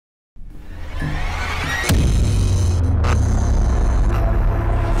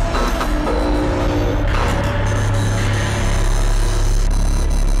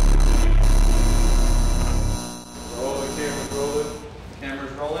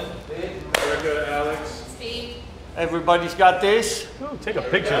Erica, Alex. Steve. Everybody's got this? Ooh, take a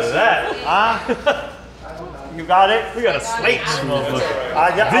picture of that. Huh? You got it? We got a slate, motherfucker.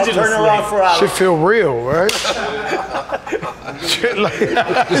 I'll turn around for Alex. Should feel real, right? Shit like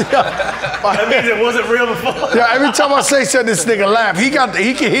that means it wasn't real before. Yeah, every time I say something, this nigga laugh. He can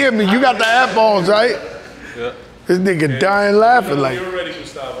hear me. You got the headphones, right? Yeah. This nigga dying laughing like. You're ready,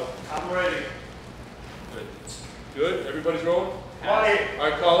 Gustavo. I'm ready. Good. Good? Everybody's rolling? Quiet. All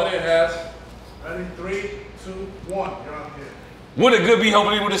right, call it in, Has. Ready? 3, 2, 1. You're on here. What it good be,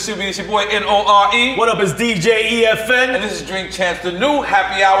 hopefully with the shit be. It's your boy N-O-R-E. What up, it's DJ EFN. And this is Drink Champs, the new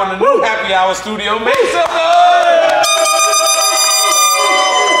happy hour in the new happy hour studio. Make some noise!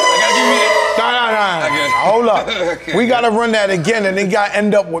 I gotta give you it. Nah. Hold up. We gotta run that again and then gotta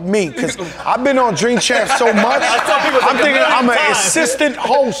end up with me. Cause I've been on Drink Champs so much. I'm thinking I'm an assistant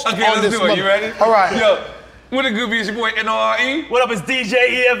host Okay, on let's this do it. You ready? All right. Yo, what it good be, it's your boy N-O-R-E. What up, it's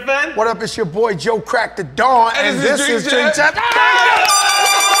DJ EFN. What up, it's your boy Joe Crack the Dawn, and this is Drink Champs.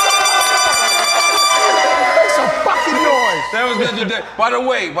 Make some fucking noise. That was good today. By the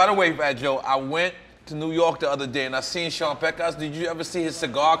way, Fat Joe, I went to New York the other day and I seen Sean Pecos. Did you ever see his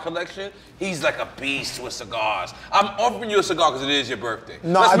cigar collection? He's like a beast with cigars. I'm offering you a cigar because it is your birthday.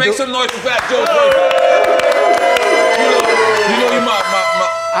 No, Let's make some noise for Fat Joe's birthday. You know you my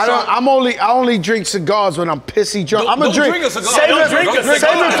I only drink cigars when I'm pissy drunk. I'm Don't gonna drink a cigar. Save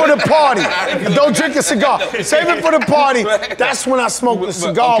Don't it for the party. Don't drink a cigar. Save it for the party. That's when I smoke the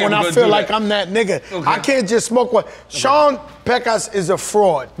cigar, okay, when I feel like I'm that nigga. Okay. I can't just smoke one. Sean Pecos is a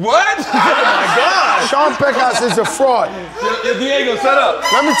fraud. What? Oh my God. Sean Pecos is a fraud. Yo, Diego, shut up.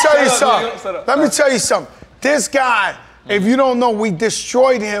 Let me tell you Shut up, Diego, shut something. up. Let me tell you something. This guy, if you don't know, we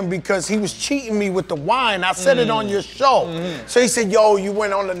destroyed him because he was cheating me with the wine. I said it on your show. So he said, yo, you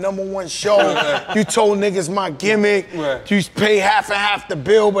went on the #1 show. You told niggas my gimmick. Right. You pay half and half the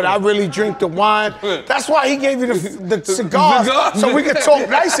bill, but I really drink the wine. That's why he gave you the cigars, so we could talk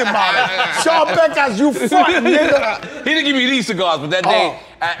nice about it. Sean Pecos, you front, nigga. He didn't give me these cigars, but that day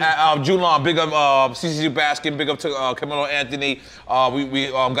at Julon, big up CCC Baskin, big up to Camilo Anthony. We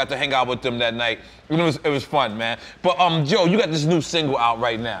got to hang out with them that night. It was fun, man. But Joe, you got this new single out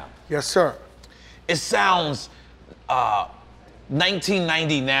right now. Yes, sir. It sounds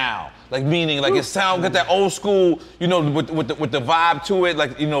 1990 now, like meaning like it sounds got that old school, you know, with the vibe to it,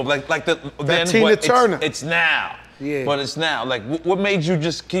 like you know, like the then. Tina Turner. It's now. Yeah. But it's now. Like, what made you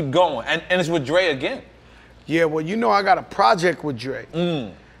just keep going? And it's with Dre again. Yeah, well, you know I got a project with Dre.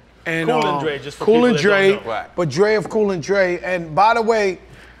 Mm. And, Cool and Dre, just for Cool people and that Dre, don't know. Right. but Dre of Cool and Dre. And by the way,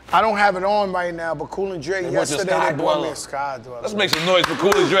 I don't have it on right now, but Cool and Dre, went to yesterday Sky they brought me Dweller. a Sky Dweller. Let's make some noise for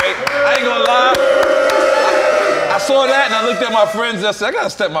Cool and Dre. I ain't gonna lie. I saw that and I looked at my friends and I said, I gotta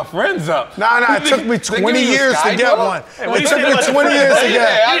step my friends up. Nah, it took me 20 years to get one. It took me 20 years to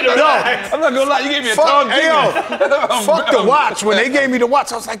get I'm not gonna lie, you gave me a tongue fuck the watch. When they gave me the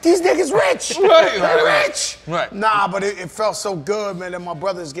watch, I was like, these niggas rich. They're rich. Right. Nah, but it felt so good, man, that my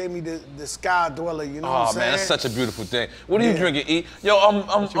brothers gave me the Sky Dweller, you know what I'm Oh saying? man, that's such a beautiful thing. What are you drinking, E?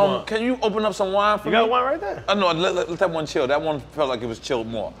 Yo, can you open up some wine for me? You got one right there. No, let that one chill. That one felt like it was chilled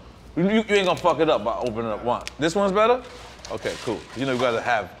more. You ain't gonna fuck it up by opening up one. This one's better? Okay, cool. You know you gotta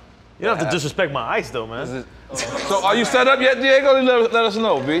have. You don't have to disrespect my ice though, man. So are you set up yet, Diego? Let us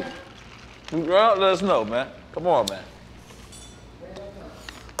know, B. Well, let us know, man. Come on, man.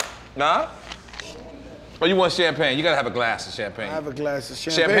 Nah? Or you want champagne? You gotta have a glass of champagne. I have a glass of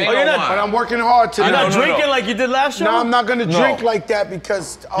champagne. Champagne Oh, you're or not- wine? But I'm working hard today. You're not No. drinking like you did last show? No, I'm not gonna drink like that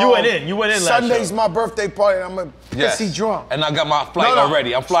because You went in last Sunday's show. my birthday party and I'm a pissy drunk. And I got my flight No.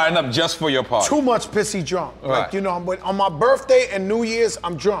 already. I'm flying up just for your party. Too much pissy drunk. Right. Like, you know, but on my birthday and New Year's,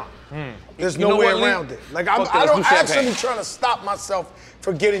 I'm drunk. There's You know no way what, Lee? around it. Like, I Let's don't do champagne. actually trying to stop myself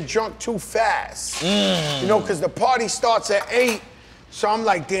from getting drunk too fast. You know, because the party starts at 8. So I'm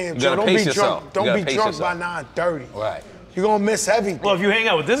like, damn, Joe, gotta don't pace be yourself. drunk. You Don't gotta be pace drunk yourself. by 9:30. Right. You're gonna miss everything. Well, if you hang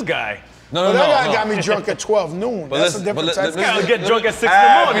out with this guy. But that guy got me drunk at 12 noon. That's a different type of This guy would thing. get drunk at 6 in the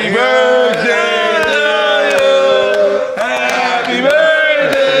morning. Happy birthday to you. Happy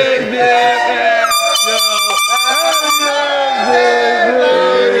birthday, dear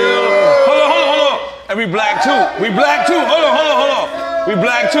Hold on. And we black too. Hold on. We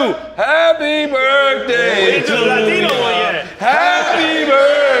black too. Happy birthday We didn't do the Latino one yet. Happy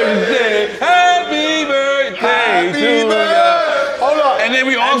birthday to you. Hold up. And then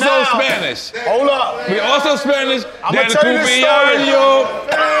we also now- Spanish. Hold up. We also Spanish. I'ma tell you this story.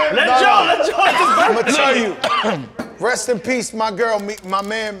 Let Joe. I'm gonna tell you. Rest in peace, my girl, my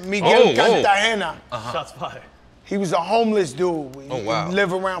man Miguel Cartagena. Shots fired. He was a homeless dude. Oh, wow. He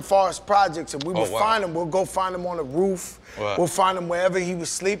lived around Forest Projects, and we would wow. find him. We'll go find him on the roof. Wow. We'll find him wherever he was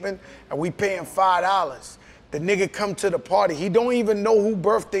sleeping, and we pay him $5. The nigga come to the party. He don't even know who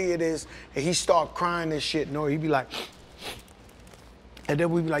birthday it is, and he start crying and shit. No, he be like, and then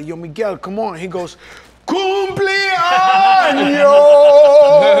we be like, yo, Miguel, come on. He goes,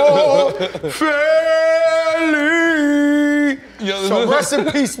 cumpleaños feliz. Yo, So rest in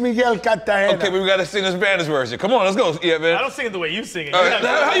peace, Miguel Cartagena. Okay, but we gotta sing the Spanish version. Come on, let's go. Yeah, man. I don't sing it the way you sing it. All right,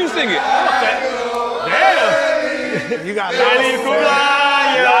 how you sing it? Damn. You got a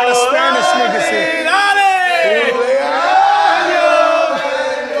lot of Spanish niggas here.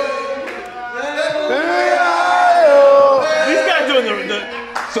 These guys doing the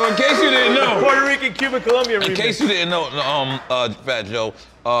So in case you didn't know, Puerto Rican, Cuban, Colombian in remix. case you didn't know, Fat Joe,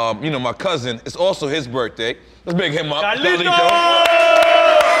 you know my cousin. It's also his birthday. Let's big him up. Carlito!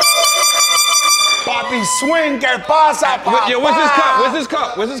 Papi swing, que pasa, papá? Yo, where's his cup? Where's his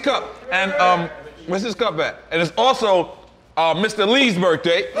cup? Where's his cup? And where's his cup at? And it's also Mr. Lee's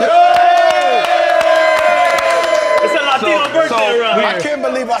birthday. It's a Latino birthday around I here. can't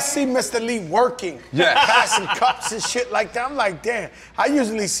believe I see Mr. Lee working, Yes. passing cups and shit like that. I'm like, damn, I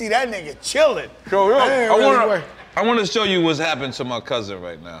usually see that nigga chilling. Yo, That ain't really work. I want to show you what's happened to my cousin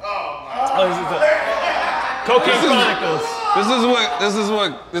right now. Cocaine Chronicles. This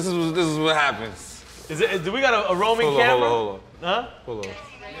is what happens. Do we got a roaming camera? Hold Huh? on.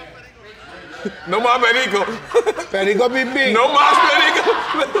 No más perico. Perico bing bing. No más perico.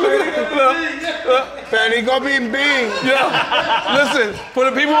 Perico bing bing. Yeah. Listen, for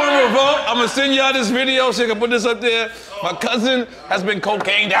the people in Revolt, I'm gonna send y'all this video so you can put this up there. My cousin has been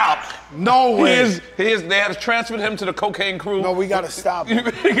cocained out. No way. They have transferred him to the cocaine crew. No, we gotta stop him.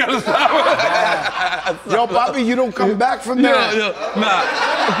 You gotta stop. Yo, Papi, you don't come back from that. Nah.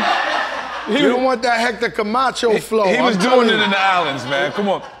 You don't want that Hector Camacho flow. He was I'm doing telling it you. in the islands, man. Come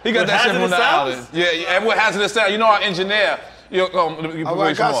on. He got With that shit from the hazardous islands. sounds? Yeah, and what hazardous sound? You know our engineer. You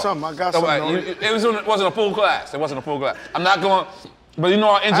I got some. It wasn't a full class. It wasn't a full class. I'm not going, but you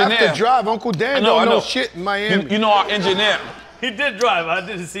know our I engineer. have to drive. Uncle Dan I know. don't know shit in Miami. You know our engineer. He did drive. I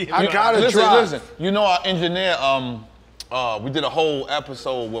didn't see him. I gotta drive. Listen. You know our engineer. We did a whole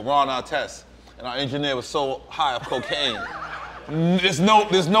episode with Ron Artest, and our engineer was so high of cocaine. There's no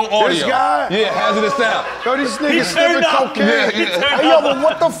audio. This guy? Yeah, hazardous sound. Yo, these niggas turned sniffing up. cocaine. Yeah. Hey, yo, but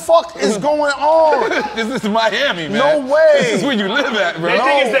what the fuck is going on? This is Miami, man. No way. This is where you live at, bro. They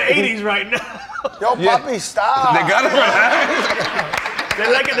think it's the 80s right now. Yo, Yeah. Papi, stop. They got it right. They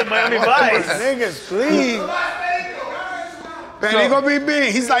like it, the Miami These Vice. niggas, please. Perico bing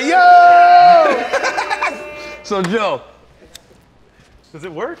bing. He's like, yo. So, Joe, Does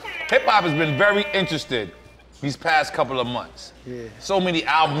it work? hip hop has been very interested these past couple of months. Yeah. So many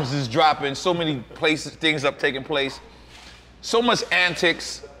albums is dropping, so many places, things up taking place, so much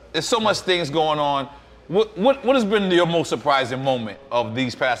antics. There's so much things going on. What has been your most surprising moment of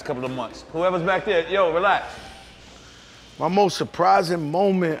these past couple of months? Whoever's back there, yo, relax. My most surprising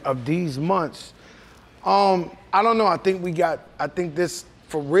moment of these months, I don't know. I think this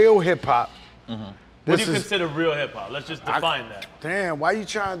for real hip hop. What do you consider real hip hop? Let's just define that. Damn, why you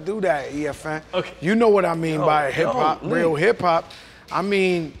trying to do that, EFN? Okay. You know what I mean by hip hop, real hip hop. I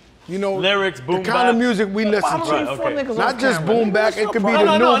mean, you know, Lyrics, boom the kind of bap. music we listen to. Right, okay. Not just boom back, it could be the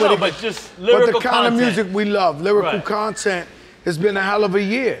No, new, but just but lyrical the kind of content. music we love, lyrical Right. content. It's been a hell of a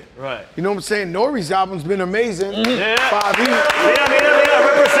year. Right. You know what I'm saying? Nori's album's been amazing. Yeah. 5 years. Mira,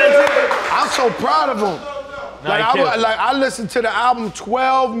 represent. I'm so proud of him. I listened to the album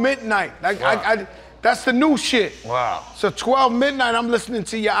 12 Midnight. That's the new shit. Wow. So 12 Midnight, I'm listening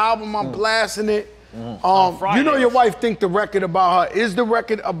to your album, I'm blasting it. Fridays. You know your wife think the record about her. Is the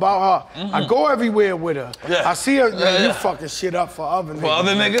record about her? I go everywhere with her. Yeah. I see her, Yeah. you fucking shit up for other niggas. For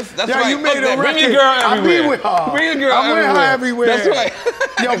other niggas? That's Yeah, right. you made Fuck a that. Bring your record. girl I everywhere. be with her. Bring your girl I'm with everywhere. her everywhere. That's right.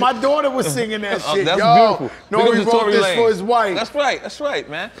 Yo, my daughter was singing that shit. That's Yo, beautiful. Nori Because of wrote Tory this Lanez. for his wife. That's right,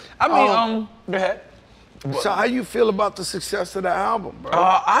 man. I mean, go ahead. So how you feel about the success of the album, bro?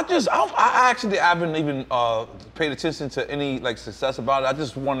 I haven't even paid attention to any like success about it. I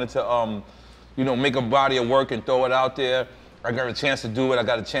just wanted to, make a body of work and throw it out there. I got a chance to do it. I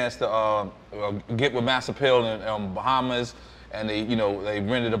got a chance to get with Mass Appeal in Bahamas, and they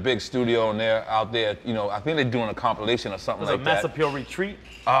rented a big studio and they're out there. I think they're doing a compilation or something like a that. Mass Appeal retreat?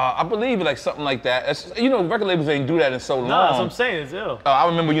 I believe like something like that. It's, record labels ain't do that in so long. No, that's what I'm saying. It's ill. I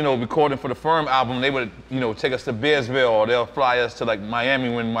remember, recording for the Firm album. They would, take us to Bearsville, or they'll fly us to like Miami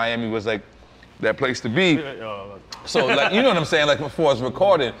when Miami was like that place to be. So like, you know what I'm saying? Like before it's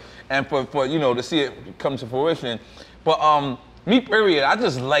recorded, and for to see it come to fruition. But Me, period. I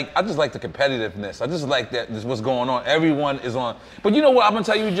just like the competitiveness. I just like that. This is what's going on. Everyone is on. But you know what? I'm gonna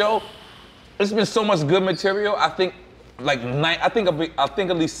tell you, Joe. There's been so much good material. I think, I think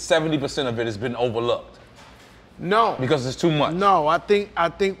at least 70% of it has been overlooked. No. Because it's too much. No, I think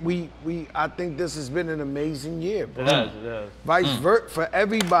this has been an amazing year, bro. It has. Vice versa for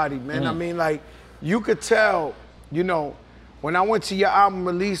everybody, man. I mean, like, you could tell, you know, when I went to your album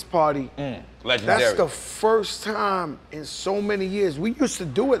release party, Legendary. that's the first time in so many years. We used to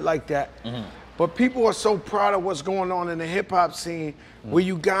do it like that, but people are so proud of what's going on in the hip hop scene, where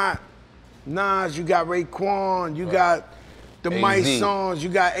you got Nas, you got Raekwon, you got the Mike songs, you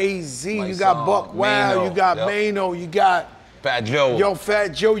got AZ, you got Buck Wild, you got Mano, you got Fat Joe. Yo, Fat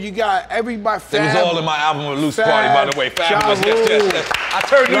Joe, you got everybody. It was all in my album release party, by the way. Fabulous. Yes. I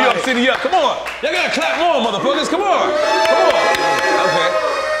turned New York City up. Come on. Y'all gotta clap more, motherfuckers. Come on. Okay.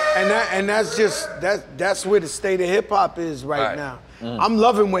 And that's where the state of hip hop is right now. I'm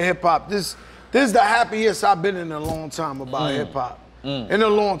loving with hip hop. This is the happiest I've been in a long time about hip hop. In a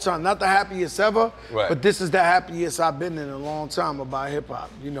long time. Not the happiest ever, but this is the happiest I've been in a long time about hip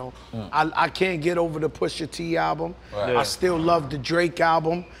hop. You know, I can't get over the Pusha T album. I still love the Drake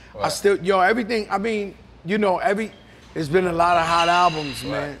album. I still, everything, I mean, you know, it's been a lot of hot albums,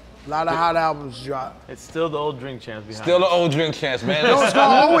 man. A lot of hot albums dropped. It's still the old Drink Champs behind Still the old Drink Champs, man. No, it's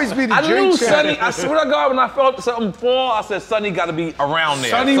gonna always be the I Drink knew Champs. Sonny, I swear to God, when I felt something fall, I said Sonny gotta be around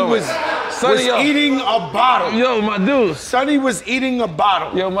there. Sonny was eating a bottle. Yo, my dude. Sonny was eating a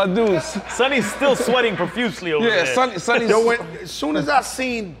bottle. Yo, my dude. Sonny's still sweating profusely over there. Yeah, Sonny's... Yo, as soon as I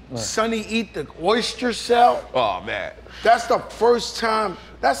seen Sonny eat the oyster shell, oh, man. that's the first time,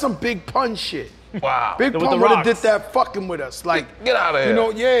 that's some Big Pun shit. Wow. Big Pun would have did that fucking with us. Like, get out of here. You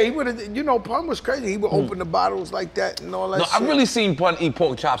know, yeah, he would have, you know, Pun was crazy. He would open the bottles like that and all that shit. I've really seen Pun eat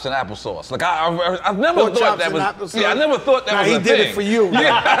pork chops and applesauce. Like, I've never Pork thought chops that and was... applesauce? Yeah, I never thought that was a thing. He did it for you.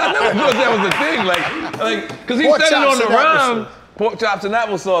 Yeah, I never thought that was a thing. Like, because he Pork said it on chops the and round, applesauce. pork chops and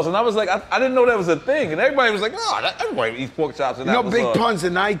applesauce, and I was like, I didn't know that was a thing. And everybody was like, oh, everybody eats pork chops and applesauce. You know, Big Pun's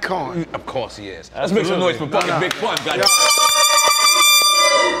an icon. Of course he is. Let's make some noise for fucking Big Pun, goddamn.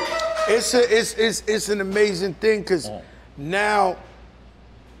 It's an amazing thing, because now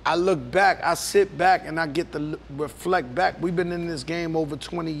I look back, I sit back and I get to reflect back. We've been in this game over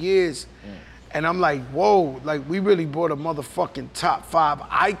 20 years and I'm like, whoa, like we really brought a motherfucking top 5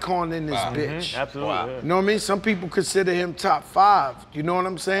 icon in this bitch. Absolutely. Wow. Yeah. You know what I mean? Some people consider him top 5. You know what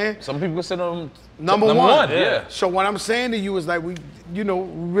I'm saying? Some people consider him number one. Yeah. So what I'm saying to you is like, we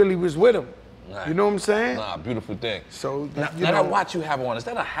really was with him. Nah. You know what I'm saying? Nah, beautiful thing. So, now you that know, watch you have on, is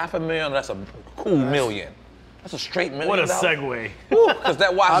that a $500,000 or that's a cool million? That's a straight $1 million. What a segue. Because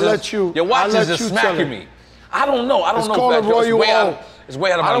that watch your watch is just smacking me. I don't know. I don't know. Called if a Royal O. It's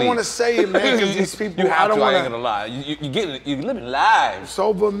way out of my I don't league. want to say it, man, because these people, you have I don't to, want I ain't gonna lie. You're living live. It's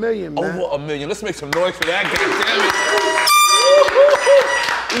over $1 million, man. Over $1 million. Let's make some noise for that, goddammit.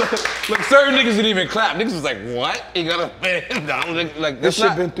 Look, certain niggas didn't even clap. Niggas was like, what? You got $1 million? Like, this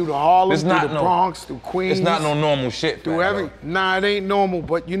shit been through the Harlem, through the Bronx, through Queens. It's not no normal shit. Nah, it ain't normal,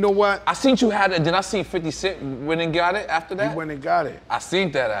 but you know what? I seen you had it. Did I see 50 Cent went and got it after that? He went and got it. I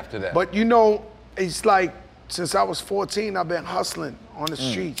seen that after that. But you know, it's like, since I was 14, I've been hustling on the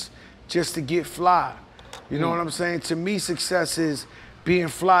streets just to get fly. You know what I'm saying? To me, success is being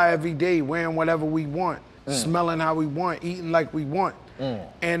fly every day, wearing whatever we want, smelling how we want, eating like we want.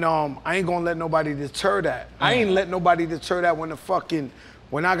 And I ain't gonna let nobody deter that. I ain't let nobody deter that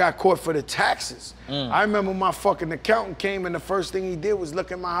when I got caught for the taxes. I remember my fucking accountant came and the first thing he did was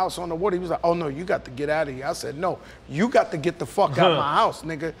look at my house on the water. He was like, oh no, you got to get out of here. I said, no, you got to get the fuck out of my house,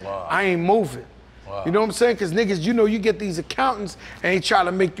 nigga. Wow. I ain't moving. Wow. You know what I'm saying? Because niggas, you know, you get these accountants and they try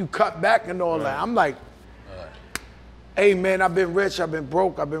to make you cut back and all that. I'm like, hey man, I've been rich, I've been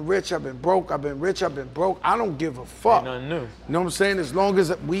broke, I've been rich, I've been broke, I've been rich, I've been broke. I don't give a fuck. Ain't nothing new. You know what I'm saying? As long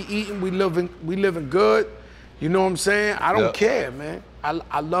as we eating, we living good. You know what I'm saying? I don't care, man.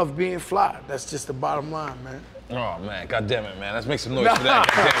 I love being fly. That's just the bottom line, man. Oh man, God damn it, man. Let's make some noise for that.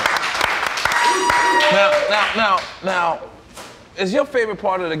 Now, is your favorite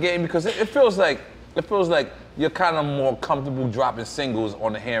part of the game, because it feels like you're kind of more comfortable dropping singles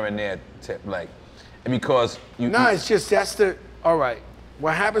on the here and there tip, like, because you. Nah, it's just all right.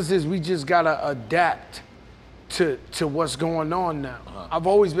 What happens is we just gotta adapt to what's going on now. I've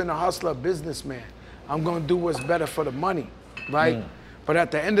always been a hustler, businessman. I'm gonna do what's better for the money, right? But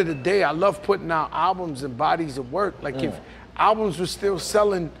at the end of the day, I love putting out albums and bodies of work. Like if albums were still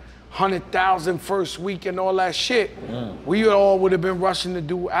selling 100,000 first week and all that shit, we all would have been rushing to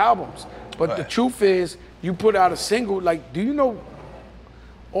do albums. But the truth is, you put out a single, like, do you know,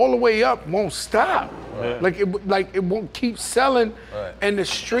 All the Way Up won't stop. Right. Like it won't keep selling, and the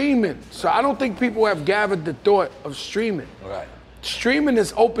streaming. So I don't think people have gathered the thought of streaming. Right. Streaming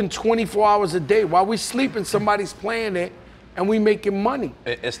is open 24 hours a day. While we sleeping, somebody's playing it, and we making money.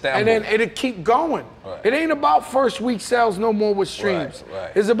 It's that. And then it'll keep going. Right. It ain't about first week sales no more with streams.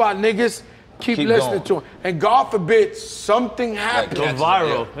 Right. It's about niggas keep listening to them. And God forbid something happens. Goes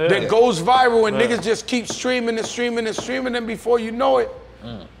viral. Yeah. That goes viral and niggas just keep streaming and streaming and streaming, and before you know it,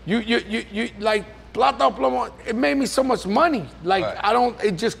 you like Plata Plomo, it made me so much money. Like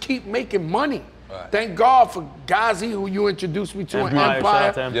it just keep making money. Right. Thank God for Ghazi, who you introduced me to in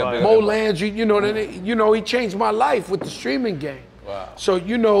Empire. Mo Landry, you know, he changed my life with the streaming game. Wow. So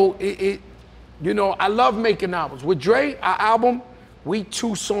you know, I love making albums. With Dre, our album, we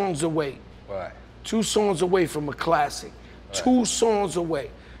 2 songs away. Right. 2 songs away from a classic. Right. 2 songs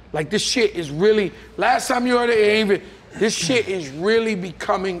away. Like this shit is really, last time you heard it, this shit is really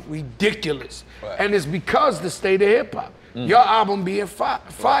becoming ridiculous. Right. And it's because the state of hip hop. Your album being fire.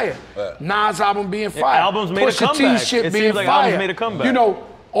 Right. Nas' album being fire. Albums made a comeback. Pusha T shit it being seems like fire. albums made a comeback. You know,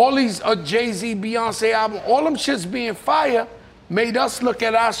 all these Jay-Z, Beyonce album, all them shits being fire made us look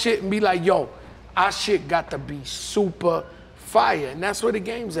at our shit and be like, yo, our shit got to be super fire. And that's where the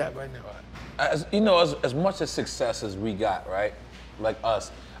game's at right now. As, you know, as much as success as we got, right? Like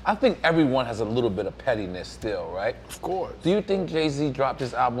us, I think everyone has a little bit of pettiness still, right? Of course. Do you think Jay-Z dropped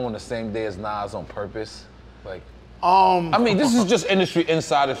his album on the same day as Nas on purpose? Like, I mean, this is just industry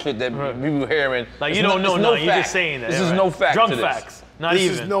insider shit that people hearing. Like, you don't know, no, you're just saying that. This is no fact Drunk to this. facts, not This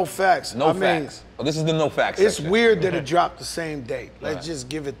even. is no facts. No facts. Oh, this is the no facts It's section. weird that it dropped the same day. Let's just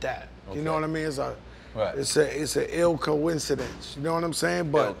give it that. Okay. You know what I mean? It's an ill coincidence. You know what I'm saying?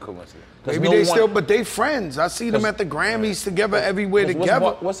 But ill coincidence. maybe they but they friends. I see them at the Grammys together, everywhere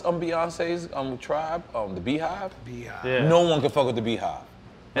together. What's Beyonce's tribe? The Beehive? Beehive. Yeah. No one can fuck with the Beehive.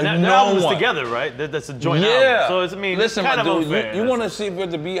 And Like, that no album was one. together, right? That's a joint Yeah. album. So it's, I mean, listen, it's kind my of dude, unfair. you want to see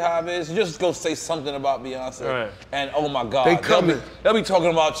what the Beehive is? You just go say something about Beyonce, Right. and oh my God, They coming. they'll be talking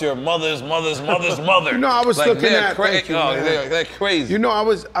about your mother's mother. You know, I was like, looking they're at. Thank you, man. they're crazy. You know, I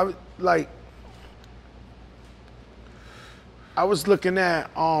was looking at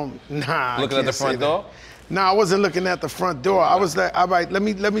looking at the front door. No, I wasn't looking at the front door. I was like, all right, let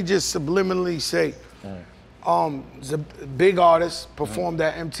me just subliminally say, the big artist performed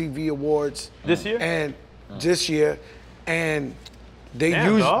at MTV Awards This year? and this year, and they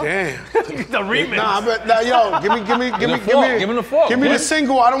Damn, used dog. the remix. Yo, give me the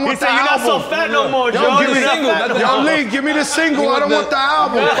single. I don't want He the said, you're not so album. fat no more, Yo, Joe. give me You're not single, fat not no the Yo, more. Lee, give me the single. I don't want the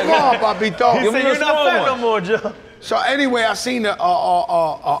album. Come on, Papito. He said, you're not fat no more, Joe. So anyway, I seen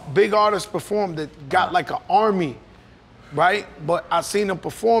a big artist perform that got like an army, right? But I seen them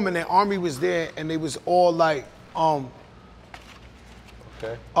perform and the army was there and they was all like,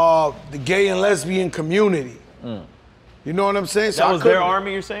 the gay and lesbian community. You know what I'm saying? So That was their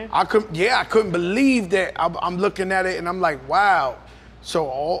army, you're saying? I couldn't believe that. I'm looking at it and I'm like, wow. So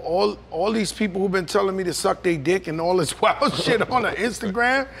all these people who've been telling me to suck their dick and all this wild shit on the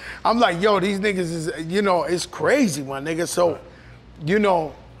Instagram, I'm like, yo, these niggas is, you know, it's crazy, my nigga. So, you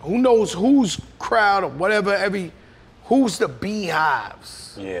know, who knows whose crowd or whatever, who's the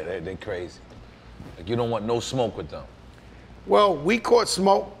Beehives? Yeah, they crazy. Like you don't want no smoke with them. Well, we caught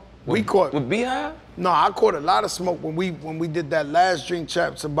smoke. With Beehive? No, I caught a lot of smoke when we did that last Drink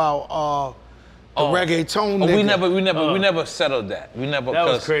Chaps about the reggaeton. We never settled that. We never. That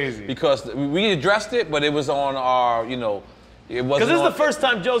was crazy. Because we addressed it, but it was on our, you know, it wasn't. Because this is on- the first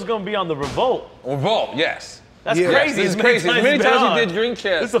time Joe's gonna be on the Revolt. Revolt, yes. That's Yeah. crazy. This is As many crazy. times Many he's been times on. we did drink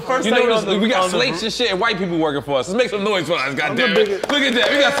chats. This is the first you time notice you're on the- we got on the- slates and shit and white people working for us. Let's make some noise for us, goddamn the it. biggest- Look at that.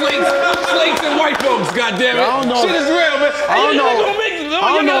 We got slates and white folks, goddamn it. I don't know. Shit is real, man. I don't know.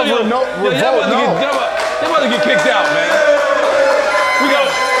 I don't know if Revolt, Y'all about to get kicked out, man.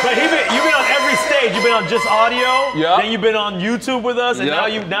 But you've been on every stage. You've been on just audio. Yeah. Then you've been on YouTube with us, and Yeah.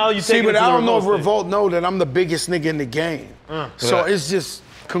 now you See, take it but to I the don't know if stage. Revolt know that I'm the biggest nigga in the game. So Right. it's just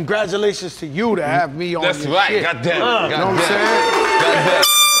congratulations to you to have me on That's your right. shit. Goddamn. You know what I'm Goddamn. saying?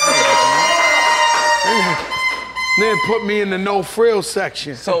 Then put me in the no frill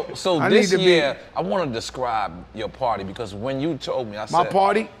section. So I this need to year, I want to describe your party because when you told me, I said My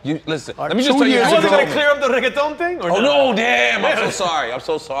party? You listen. Like let me just 2 tell you. years You ago. wasn't gonna clear up the reggaeton thing, or Oh no? no, damn! I'm so sorry. I'm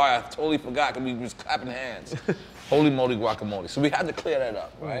so sorry. I totally forgot because we was clapping hands. Holy moly guacamole. So we had to clear that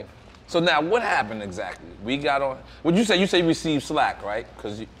up, right? So now, what happened exactly? We got on. What'd you say? You say you received slack, right?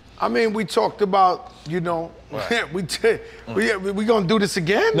 Because I mean, we talked about, you know, Right. we gonna do this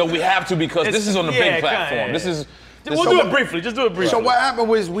again? no, we have to because this is on the big platform. yeah. This is. We'll do it briefly. Just do it briefly. So what happened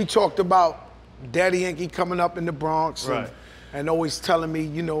was we talked about Daddy Yankee coming up in the Bronx. And, Right. and always telling me,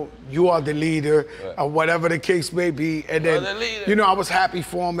 you know, you are the leader, or whatever the case may be. And then, you know, I was happy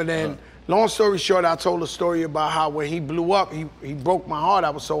for him. And then, long story short, I told a story about how when he blew up, he broke my heart. I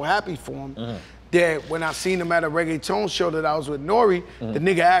was so happy for him that when I seen him at a reggaeton show that I was with Nori, the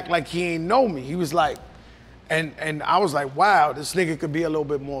nigga act like he ain't know me. He was like, and I was like, wow, this nigga could be a little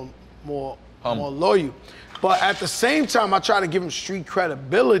bit more loyal. But at the same time, I try to give him street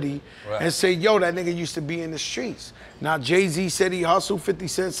credibility and say, yo, that nigga used to be in the streets. Now, Jay-Z said he hustled, 50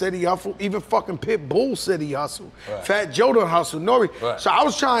 Cent said he hustled, even fucking Pitbull said he hustled. Fat Joe done hustled, Nori. So I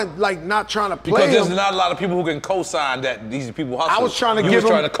was trying, like, not trying to play because there's him. not a lot of people who can co-sign that these people hustle. I was trying to give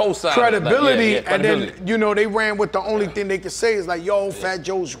him credibility, and then, you know, they ran with the only thing they could say is like, yo, Fat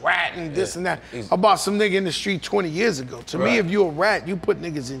Joe's ratting, this and that. About some nigga in the street 20 years ago. To me, if you a rat, you put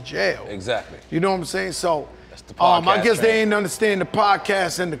niggas in jail. Exactly. You know what I'm saying? So, podcast, I guess they ain't understand the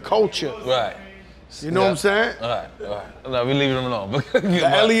podcast and the culture. Right. You know what I'm saying? All right. No, we leaving them alone. The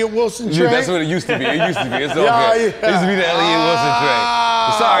Elliot Wilson train? That's what it used to be. It used to be. It's okay. It used to be the Elliot Wilson train.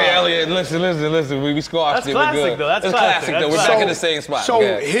 Sorry, Elliot. Listen. We squashed it. That's classic, We're good. though. That's classic, though. We're back in the same spot. So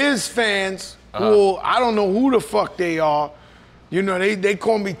his fans, who I don't know who the fuck they are, you know, they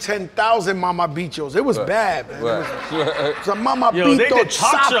call me 10,000 Mama Bichos. It was bad, man. It was Mama Bito,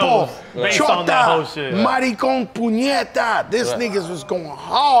 Sapo, based on that whole Chota, shit. Maricon, Puñeta. This niggas was going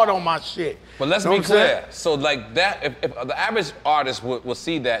hard on my shit. But let's be clear. So like that, if the average artist will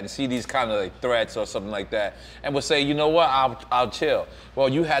see that and see these kind of like threats or something like that, and will say, you know what, I'll chill. Well,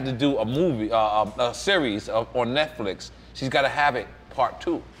 you had to do a movie, a series on Netflix. She's got to have it part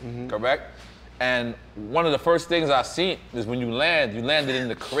 2, correct? And one of the first things I seen is when you landed in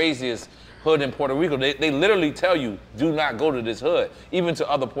the craziest hood in Puerto Rico. They literally tell you, do not go to this hood, even to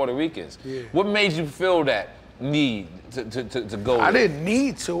other Puerto Ricans. What made you feel that need to go there? I didn't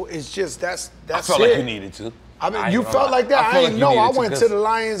need to. It's just that's I felt like you needed to. I mean, you felt like that? I didn't know. I went to the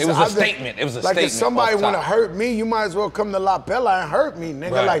Lions. It was a statement. It was a statement. Like, if somebody want to hurt me, you might as well come to La Bella and hurt me,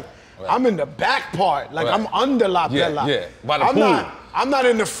 nigga. Like, I'm in the back part. Like, I'm under La Bella. Yeah, by the pool. I'm not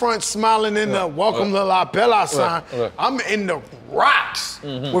in the front smiling in the welcome to La Bella sign. I'm in the rocks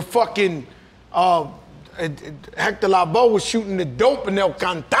with fucking Hector Lavoe was shooting the dope in El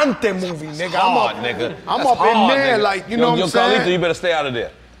Cantante movie, nigga. I'm up in there, nigga. Like, you know what I'm saying? Carlito, you better stay out of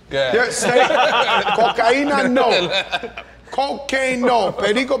there. Stay. Cocaina, no. Cocaine, no.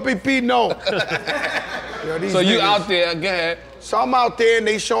 Perico pipi, no. Yo, so you out there, go ahead. So I'm out there and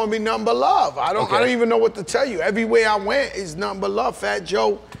they showing me nothing but love. I don't even know what to tell you. Everywhere I went is nothing but love. Fat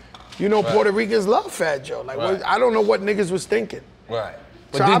Joe, you know, Puerto Ricans love Fat Joe. Like, I don't know what niggas was thinking. Right.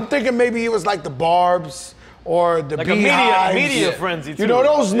 So I'm thinking maybe it was like the Barbs or the like Beehives. a media frenzy too. You know,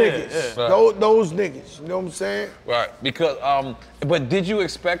 those niggas. Those niggas. You know what I'm saying? Right. Because, but did you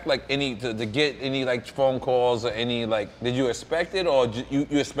expect like to get any like phone calls or any like, did you expect it or you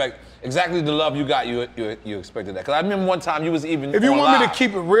expect exactly the love you got, you expected that? Because I remember one time you was even If you want me to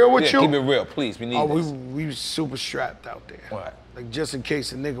keep it real with you. keep it real, please. We need this. We was super strapped out there. Right. Like, just in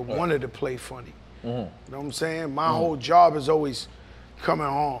case a nigga wanted to play funny. You know what I'm saying? My whole job is always coming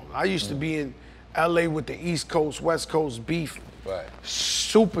home. I used to be in LA with the East Coast, West Coast beef. Right.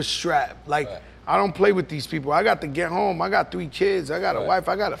 Super strapped. Like, I don't play with these people. I got to get home. I got 3 kids. I got a wife.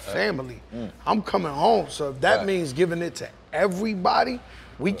 I got a family. I'm coming home. So if that means giving it to everybody,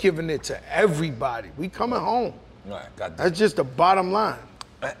 we giving it to everybody. We coming home. Right. Got that. That's just the bottom line.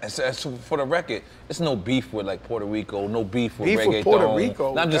 So for the record, it's no beef with like Puerto Rico, no beef with reggaeton. Beef with Puerto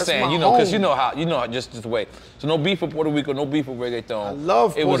Rico. I'm just saying, you know, because you know how, just the way. So no beef with Puerto Rico, no beef with reggaeton. I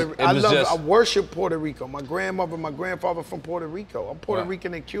love Puerto Rico. I worship Puerto Rico. My grandmother, my grandfather from Puerto Rico. I'm Puerto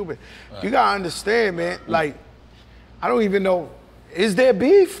Rican and Cuban. You gotta understand, man. Like, I don't even know. Is there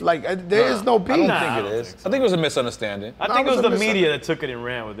beef? Like, there is no beef. I don't think it is. I think it was a misunderstanding. I think it was the media that took it and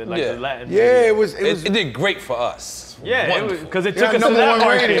ran with it, like the Latin media. Yeah, it was. It did great for us. Yeah, because it took us in that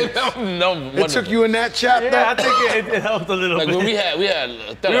market. It took you in that chapter? Yeah, I think it helped a little bit. Like when we had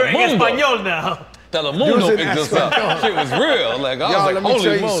We're in Espanol now. Telemundo picked us up. Shit was real. Like, I was like, let me holy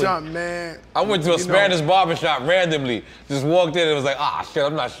tell you moly. something, man. I went to a Spanish barbershop randomly. Just walked in and was like, shit,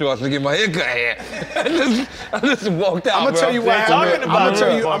 I'm not sure I should get my haircut here. I just walked out. I'm gonna tell you what happened. I'm gonna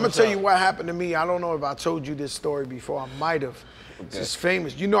tell you about what happened to me. I don't know if I told you this story before. I might have. It's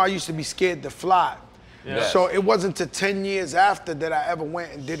famous. You know, I used to be scared to fly. Yes. So it wasn't until 10 years after that I ever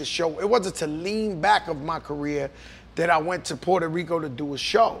went and did a show. It wasn't to lean back of my career that I went to Puerto Rico to do a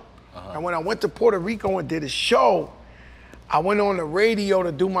show. And when I went to Puerto Rico and did a show, I went on the radio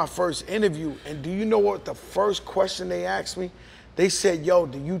to do my first interview. And do you know what the first question they asked me? They said, yo,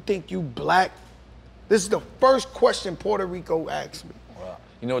 do you think you black? This is the first question Puerto Rico asked me. Wow.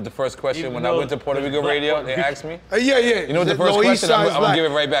 You know what the first question when I went to Puerto Rico radio, they asked me? Yeah. You know what the first question? I'm gonna give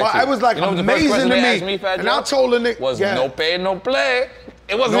it right back to you. It was like you know amazing what the first question to they me. asked me, Fat And Joe? I told the nigga was no pay, no play.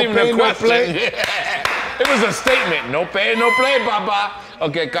 It wasn't No even pay, a no question. play. Yeah. It was a statement. No pay, no play, Papa.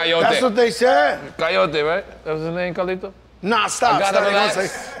 Okay, Coyote. That's what they said. Coyote, right? That was his name, Carlito? Nah, stop.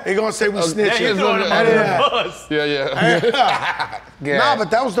 They gonna say we snitching. Yeah. Nah, but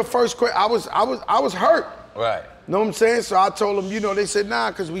that was the first question. I was hurt. Right. Know what I'm saying? So I told them, you know, they said, nah,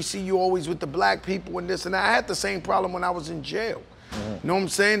 because we see you always with the black people and this and that. I had the same problem when I was in jail. Know what I'm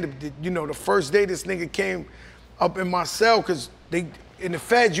saying? The first day this nigga came up in my cell, because in the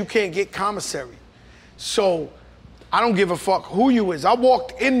feds, you can't get commissary. So I don't give a fuck who you is. I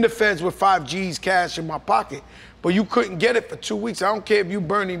walked in the feds with 5 G's cash in my pocket, but you couldn't get it for 2 weeks. I don't care if you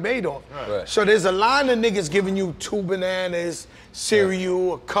Bernie Madoff. Right. So there's a line of niggas giving you 2 bananas,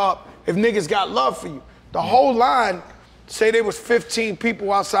 cereal, a cup, if niggas got love for you. The whole line, say there was 15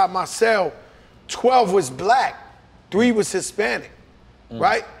 people outside my cell, 12 was black, 3 was Hispanic,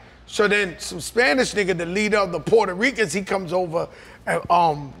 right? So then some Spanish nigga, the leader of the Puerto Ricans, he comes over,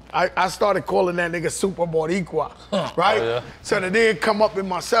 and I started calling that nigga Super Boricua, right? Oh, yeah. So the nigga come up in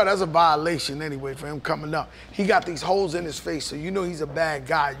my cell, that's a violation anyway for him coming up. He got these holes in his face, so you know he's a bad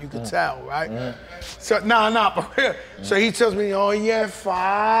guy, you can tell, right? So, nah, for real. So he tells me, oh yeah,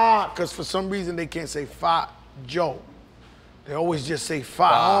 fa, because for some reason they can't say fa, Joe. They always just say fa.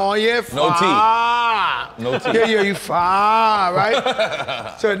 Oh yeah, fa. No T. Yeah, you fa,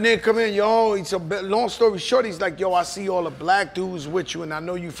 right? So then come in, yo, it's a long story short, he's like, yo, I see all the black dudes with you, and I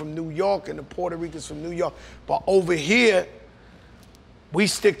know you from New York, and the Puerto Ricans from New York, but over here, we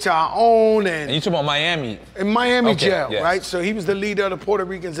stick to our own. And you talking about Miami? In Miami Okay, jail, yes. right? So he was the leader of the Puerto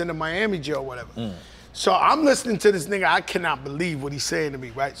Ricans in the Miami jail, whatever. So I'm listening to this nigga, I cannot believe what he's saying to me,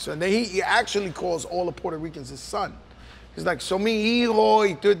 right? So then he actually calls all the Puerto Ricans his son. He's like, so mi hijo,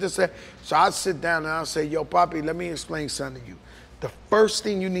 he did this. So I sit down and I say, yo, papi, let me explain something to you. The first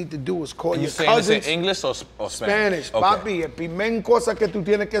thing you need to do is call And your you saying cousins. this in English or Spanish? Spanish. Papi, el primer cosa que tú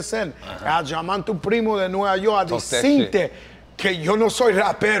tienes que hacer es llamar a tu primo de Nueva York a Talk that decirte que yo no soy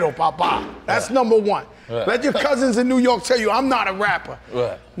rapero, papá. That's number one. Right. Let your cousins in New York tell you I'm not a rapper.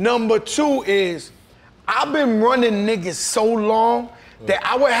 Right. Number 2 is, I've been running niggas so long that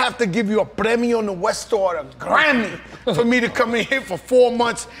I would have to give you a premio in the West or a Grammy for me to come in here for 4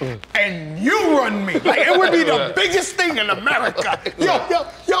 months and you run me. Like, it would be the biggest thing in America. Yo,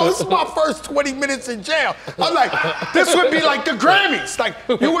 this is my first 20 minutes in jail. I'm like, this would be like the Grammys. Like,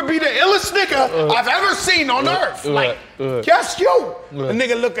 you would be the illest nigga I've ever seen on earth. Like, guess you. The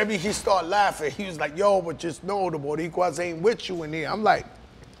nigga look at me, he start laughing. He was like, yo, but just know the Boricuas ain't with you in here. I'm like,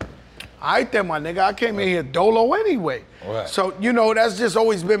 all right then, my nigga, I came in here dolo anyway. Right. So, you know, that's just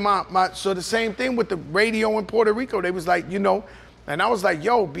always been so the same thing with the radio in Puerto Rico. They was like, you know, and I was like,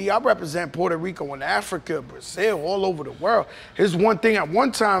 yo, B, I represent Puerto Rico in Africa, Brazil, all over the world. Here's one thing, at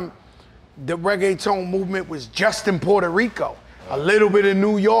one time, the reggaeton movement was just in Puerto Rico, a little bit in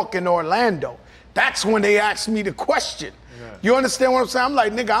New York and Orlando. That's when they asked me the question. You understand what I'm saying? I'm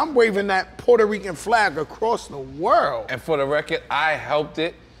like, nigga, I'm waving that Puerto Rican flag across the world. And for the record, I helped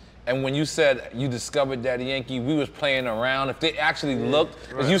it. And when you said you discovered Daddy Yankee, we was playing around. If they actually looked,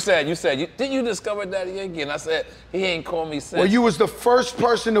 because you said, did you discover Daddy Yankee? And I said, he ain't called me since. Well, you was the first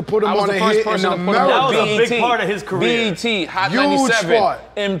person to put him on a hit in America. That was a big part of his career. BET, Hot Huge 97,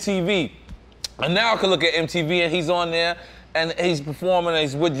 part. MTV. And now I can look at MTV and he's on there. And he's performing, and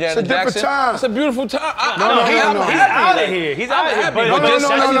he's with Janet Jackson. It's a different time. It's a beautiful time. No, He's out of here. He's out of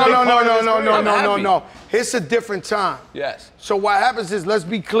here. No. It's a different time. Yes. So what happens is, let's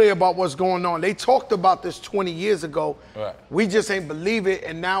be clear about what's going on. They talked about this 20 years ago. Right. We just ain't believe it,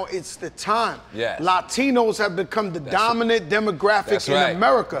 and now it's the time. Yes. Latinos have become the dominant demographic in right.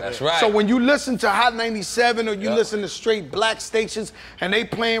 America. That's right. So when you listen to Hot 97 or you listen to straight black stations and they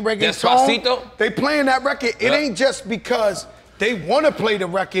playing reggaeton, Despacito? they playing that record. It ain't just because they want to play the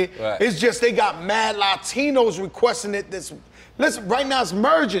record. Right. It's just they got mad Latinos requesting it. Listen, right now it's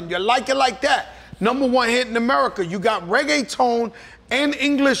merging. You like it like that. #1 hit in America. You got reggaeton and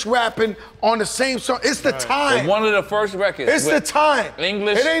English rapping on the same song. It's the time. But one of the first records. It's the time.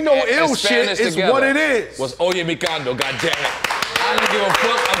 English. It ain't no and ill Spanish shit. It's together what it is. Was Oye Mi Cando, goddamn it. I don't give a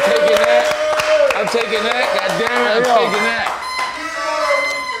fuck. I'm taking that. I'm taking that. Goddamn it. I'm taking that.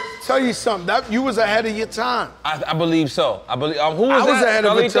 Tell you something. You was ahead of your time. I believe so. I believe. Who was I was that? ahead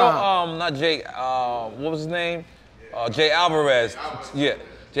of your time. Not Jake. What was his name? Jay Alvarez. Yeah.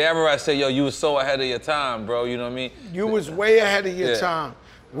 Jay Alvarez said, yo, you was so ahead of your time, bro. You know what I mean? You was way ahead of your time.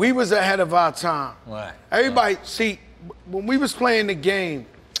 We was ahead of our time. Right. Everybody, see, when we was playing the game,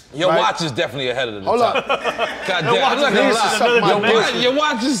 Your right? watch is definitely ahead of the Hold time. up. God damn, I'm not gonna lie. Your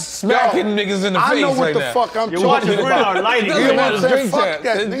watch is smacking niggas in the face I know what right the now. fuck I'm Your watch talking is ruining about. our lighting. You know what I'm saying? Drink Fuck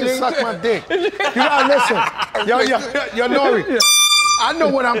that. Nigga suck my dick. You gotta listen. Yo, Nori. I know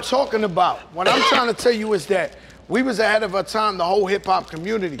what I'm talking about. What I'm trying to tell you is that we was ahead of our time, the whole hip hop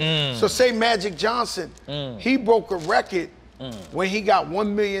community. So say Magic Johnson, he broke a record when he got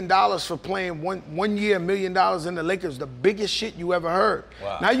 $1 million for playing one year, $1 million in the Lakers, the biggest shit you ever heard.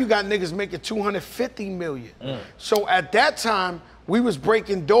 Wow. Now you got niggas making $250 million. So at that time, we was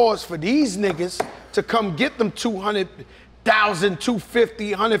breaking doors for these niggas to come get them 200,000, 250,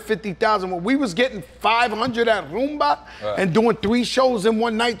 150,000. When we was getting 500 at Roomba and doing 3 shows in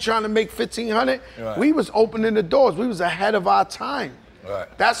one night trying to make 1,500, we was opening the doors. We was ahead of our time.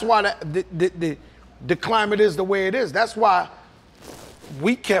 That's why the climate is the way it is. That's why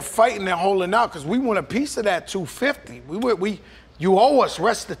we kept fighting and holding out, because we want a piece of that 250. You owe us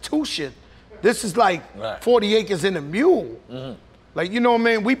restitution. This is like 40 acres and a mule. Like, you know what I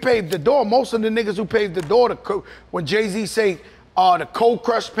mean? We paved the door. Most of the niggas who paved the door, when Jay-Z say, the Cold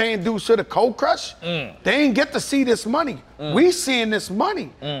Crush paying dues to the Cold Crush, they ain't get to see this money. We seeing this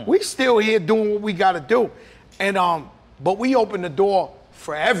money. We still here doing what we gotta do. And but we open the door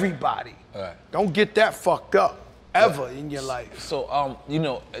for everybody. Don't get that fucked up ever in your life. So, you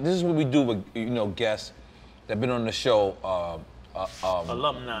know, this is what we do with, you know, guests that been on the show,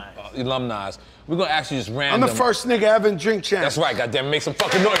 alumni. We're gonna ask you just random. I'm the first nigga ever in Drink Champ. That's right, goddamn, make some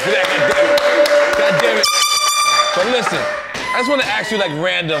fucking noise for that, goddamn it. So listen, I just wanna ask you like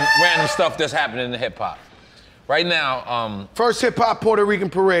random stuff that's happening in the hip hop. Right now, first hip hop Puerto Rican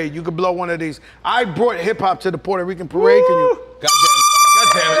parade. You could blow one of these. I brought hip hop to the Puerto Rican parade. Can you? God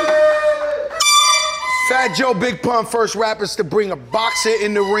damn it. Fat Joe, Big Pun, first rappers to bring a boxer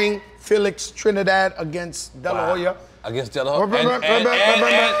in the ring. Felix Trinidad against De La Hoya. Against De La Hoya.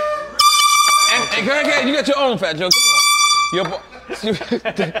 And go ahead, you got your own, Fat Joe. Come on.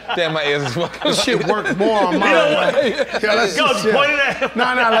 Damn, my ears is fucking. This shit works more on mine. Yeah, let's just chill.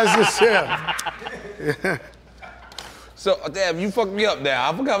 Let's just chill. So, damn, you fucked me up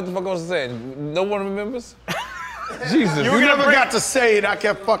now. I forgot what the fuck I was saying. No one remembers? Jesus. You never got to say it. I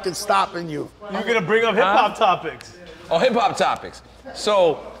kept fucking stopping you. You're gonna bring up hip-hop topics. Oh, hip-hop topics.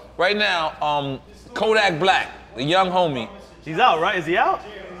 So, right now, Kodak Black, the young homie. He's out, right? Is he out?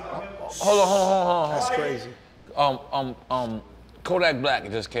 Hold on. That's crazy. Kodak Black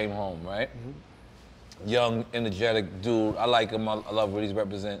just came home, right? Young, energetic dude. I like him. I love what he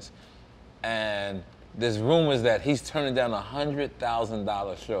represents. And there's rumors that he's turning down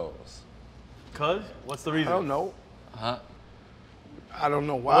 $100,000 shows. Cause? What's the reason? I don't know. Huh? I don't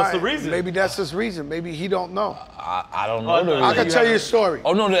know why. What's the reason? Maybe that's his reason. Maybe he don't know. I don't know the reason. I can tell you a story.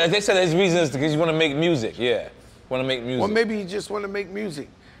 Oh, no, they said his reason is because you want to make music, yeah. Want to make music. Well, maybe he just want to make music.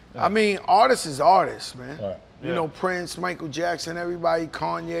 I mean, artists is artists, man. You know, Prince, Michael Jackson, everybody,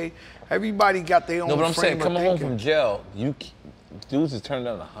 Kanye, everybody got their own frame of thinking. No, but I'm saying, coming home from jail, dudes is turning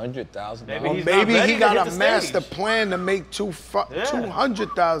down $100,000. Maybe he got a master plan to make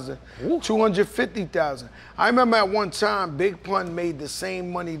 200,000, 250,000. I remember at one time, Big Pun made the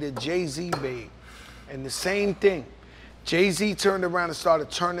same money that Jay-Z made, and the same thing. Jay-Z turned around and started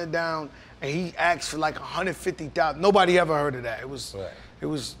turning down, and he asked for like 150,000. Nobody ever heard of that. It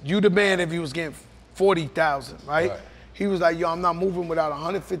was you the man if he was getting 40,000, right? He was like, yo, I'm not moving without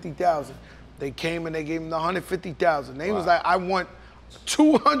 150,000. They came and they gave him the 150,000. They was like, I want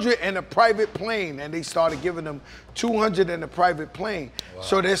 200 in a private plane, and they started giving them 200 in a private plane.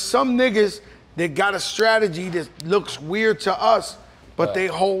 So there's some niggas that got a strategy that looks weird to us, but they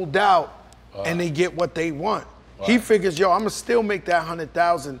hold out and they get what they want. He figures, yo, I'm gonna still make that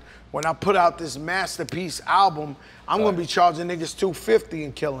 100,000 when I put out this masterpiece album. I'm gonna be charging niggas 250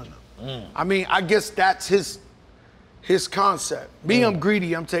 and killing them. I mean, I guess that's his concept. Me, I'm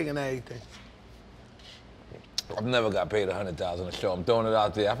greedy. I'm taking everything. I've never got paid 100,000 a show. I'm throwing it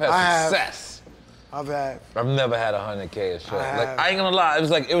out there. I've had success. I've never had 100K a show. Like, I ain't gonna lie.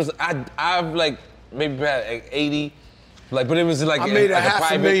 I've like maybe had like 80. Like, but it was like I made like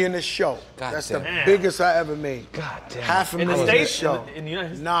 $500,000 a show. That's the biggest I ever made. God damn. $500,000 a show. In the United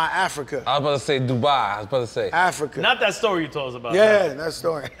States? Nah, Africa. I was about to say Dubai. I was about to say Africa. Not that story you told us about. Yeah, that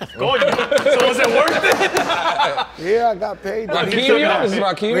story. So was it worth it? Yeah, I got paid. Raquinho? This is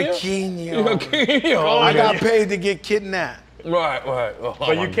Raquinho? Raquinho. I got paid to get kidnapped. Right.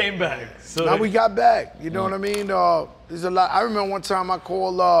 But you came back. So now we got back. You know what I mean? There's a lot. I remember one time I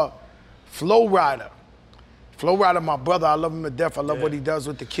called Flow Rider. Flow Rider, my brother, I love him to death. I love what he does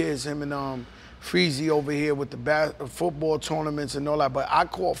with the kids, him and Freezy over here with the football tournaments and all that. But I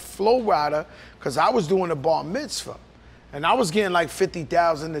called Flow Rider because I was doing a bar mitzvah. And I was getting like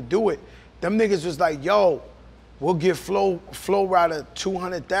 50,000 to do it. Them niggas was like, yo, we'll give Flo Rida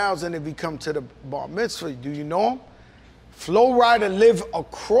 200,000 if he come to the bar mitzvah. Do you know him? Flo Rida live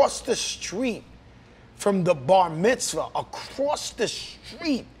across the street from the bar mitzvah, across the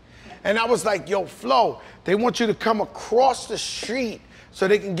street. And I was like, yo, Flo, they want you to come across the street so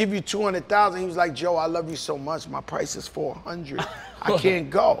they can give you 200,000. He was like, Joe, I love you so much. My price is 400. I can't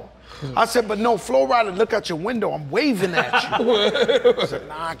go. I said, but no, Flo Rida, look out your window. I'm waving at you. I said,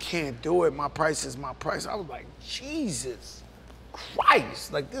 nah, I can't do it. My price is my price. I was like, Jesus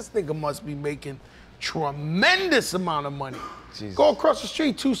Christ. Like, this nigga must be making tremendous amount of money. Jesus. Go across the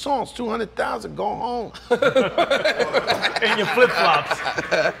street, 2 songs, 200,000, go home. In your flip-flops.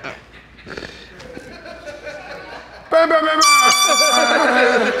 Bam, bam, bam, bam.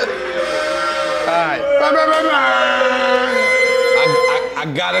 All right. Bam, bam, bam, bam. I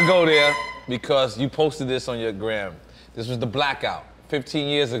gotta go there because you posted this on your gram. This was the blackout 15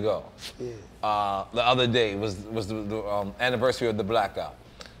 years ago. Yeah. The other day was the anniversary of the blackout.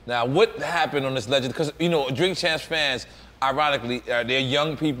 Now, what happened on this legend? Because you know, Drink Champs fans, ironically, they're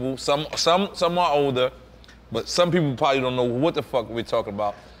young people. Some are older, but some people probably don't know what the fuck we're talking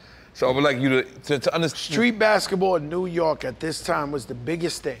about. So I would like you to understand. Street basketball in New York at this time was the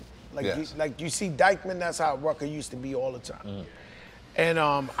biggest thing. Like, yes. you see Dykeman, that's how Rucker used to be all the time. Mm. And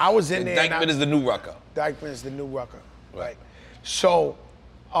I was in there. Dykeman is the new Rucker. Dykeman is the new Rucker, right? So,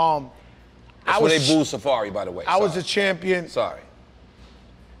 that's where they booed Safari, by the way. I was the champion. Sorry.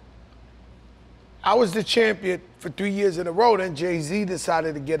 I was the champion for 3 years in a row. Then Jay-Z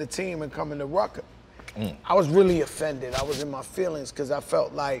decided to get a team and come into Rucker. Mm. I was really offended. I was in my feelings because I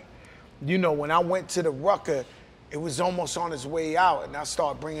felt like, you know, when I went to the Rucker, it was almost on its way out, and I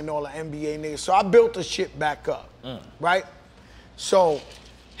started bringing all the NBA niggas. So I built the shit back up, right? So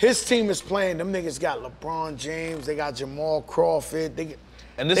his team is playing. Them niggas got LeBron James. They got Jamal Crawford.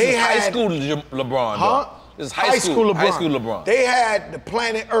 And this is high school LeBron, huh? Though. This is high school LeBron. High school LeBron. They had the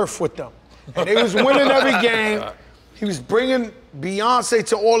planet Earth with them. And they was winning every game. He was bringing Beyonce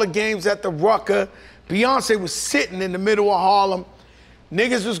to all the games at the Rucker. Beyonce was sitting in the middle of Harlem.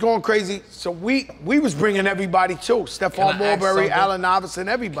 Niggas was going crazy. So we was bringing everybody too. Stephon Marbury, Allen Iverson,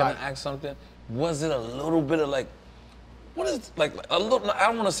 everybody. Can I ask something? Was it a little bit of like, what is like a little? I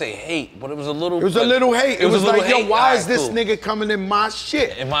don't want to say hate, but it was a little. It was a little hate. It was like, yo, why is this nigga coming in my shit?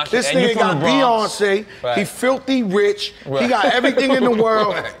 This nigga got Beyonce. Right. He filthy rich. Right. He got everything in the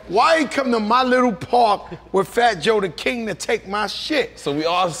world. Right. Why he come to my little park with Fat Joe the King to take my shit? So we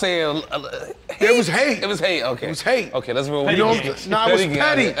all saying it was hate. It was hate. Okay. It was hate. Okay, let's roll. Nah, it was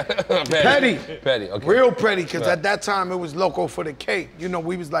petty. Petty. Okay. Real petty, because at that time it was Loco for the Cake. You know,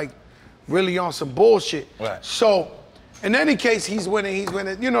 we was like really on some bullshit. Right. So. In any case, he's winning,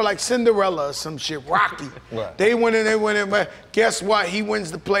 you know, like Cinderella or some shit, Rocky. Right. They winning, but guess what? He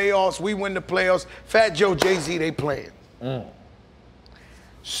wins the playoffs, we win the playoffs. Fat Joe, Jay-Z, they playing.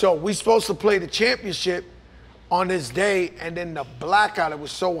 So we supposed to play the championship on this day, and then the blackout, it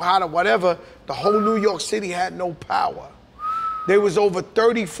was so hot or whatever, the whole New York City had no power. There was over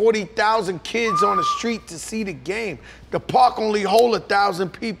 30, 40,000 kids on the street to see the game. The park only hold 1,000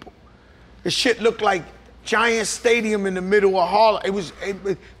 people. The shit looked like giant stadium in the middle of Harlem.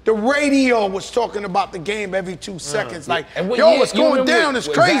 The radio was talking about the game every 2 seconds. Like, yo, what's going down? It's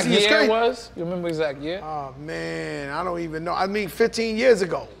crazy. It's crazy. You remember exact year? Oh, man, I don't even know. I mean, 15 years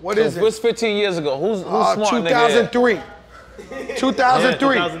ago. What is it? What's 15 years ago? Who's smart 2003.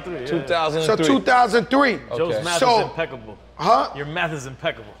 2003. Yeah, 2003. 2003. So 2003. Joe's math is impeccable. Huh? Your math is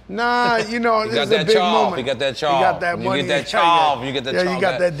impeccable. Nah, you know, this is a big moment. You got that charm. You got that money. You get that charm. You get that charm. Yeah, you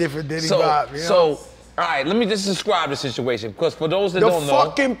got that different Diddy vibe. You know? All right, let me just describe the situation, because for those that don't know. The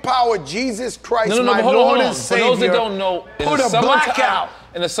fucking power, Jesus Christ, my Lord and Savior. For those that don't know, put a blackout.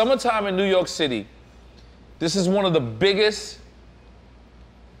 In the summertime in New York City, this is one of the biggest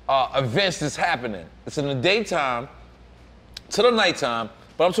events that's happening. It's in the daytime to the nighttime,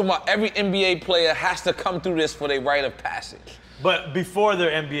 but I'm talking about every NBA player has to come through this for their rite of passage. But before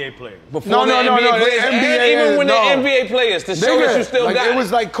they're NBA players. Before they're NBA players. And even when they're NBA players, to show that you still got it. It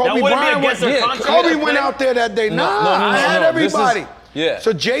was like Kobe Bryant. Kobe went out there that day. I had everybody.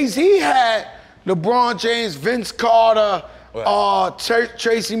 So Jay-Z had LeBron James, Vince Carter,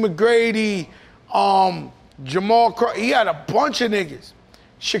 Tracy McGrady, Jamal Crawford. He had a bunch of niggas.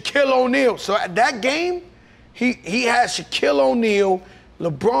 Shaquille O'Neal. So at that game, he had Shaquille O'Neal,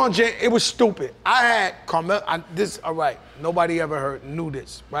 LeBron James. It was stupid. I had Carmelo. All right. Nobody ever knew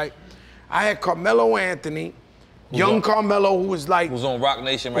this, right? I had Carmelo Anthony, young Carmelo, who was like, who's on Rock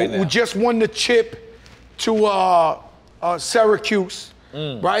Nation right now, who just won the chip to Syracuse,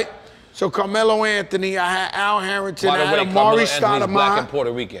 right? So Carmelo Anthony, I had Al Harrington, By the I had way, Amari Carmelo Anthony's black Stoudemire. and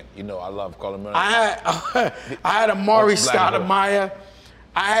Puerto Rican. You know, I love Carmelo. I had Amari Black and Stoudemire.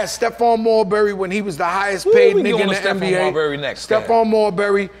 I had Stephon Marbury when he was the highest paid we nigga going in the to Stephon NBA. Marbury next. Stephon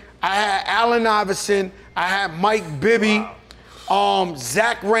Marbury. I had Allen Iverson. I had Mike Bibby.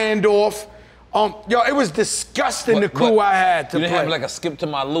 Zach Randolph. Yo, it was disgusting the crew I had to You didn't play. have like a Skip to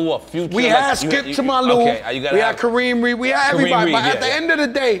My Lou or Future? We had Skip to My Lou. Okay, you gotta we have had Kareem Reed. We had Kareem everybody. Reed, But at yeah, the yeah. end of the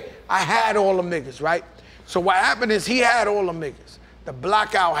day, I had all them niggas, right? So what happened is he had all them niggas. The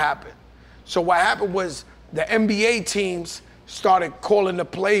blackout happened. So what happened was the NBA teams started calling the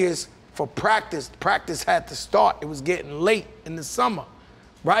players for practice. Practice had to start. It was getting late in the summer,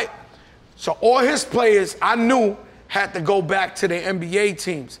 right? So all his players, I knew, had to go back to the NBA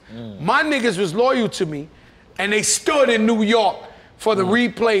teams. My niggas was loyal to me, and they stood in New York for the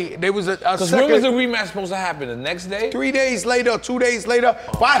replay. There was a Because second. when was the rematch supposed to happen? The next day? 3 days later, 2 days later,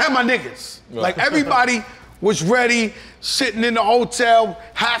 but I had my niggas. Like everybody was ready, sitting in the hotel.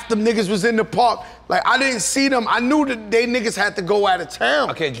 Half them niggas was in the park. Like I didn't see them. I knew that they niggas had to go out of town.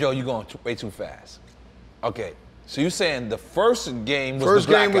 Okay, Joe, you're going way too fast. Okay, so you're saying the first game was First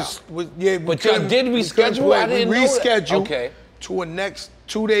the blackout. game was yeah. But y'all did we couldn't reschedule? play. I didn't we know that. rescheduled Okay. to a next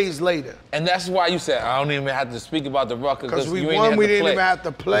 2 days later. And that's why you said, I don't even have to speak about the Rucker Because we you won, ain't have we to didn't play. even have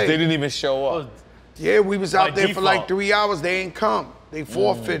to play. They didn't even show up. Yeah, we was out By there for like default. 3 hours. They ain't come. They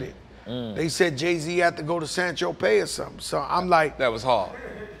forfeited. They said Jay-Z had to go to San Tropez or something. So I'm like, That was hard.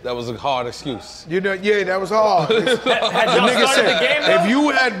 That was a hard excuse. you know, yeah, that was hard. Had The y'all nigga started the game, though? if you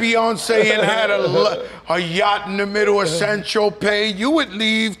had Beyonce and had a yacht in the middle of San Tropez, you would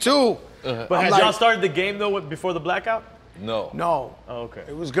leave too. But I'm had like, y'all started the game, though, before the blackout? No. No. Oh, okay.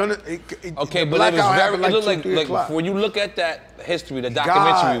 It was gonna. Okay, the but it was blackout very, happened it looked 2, like, 3 o'clock. when you look at that history, the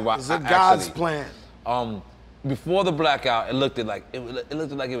documentary, God, it's a God's actually, plan. before the blackout, it looked like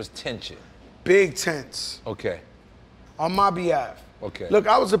it was tension. Big tense Okay. on my behalf. Okay. Look,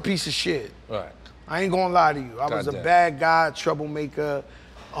 I was a piece of shit. All right. I ain't gonna lie to you. I was a Goddamn. bad guy, troublemaker.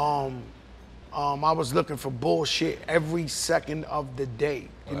 I was looking for bullshit every second of the day.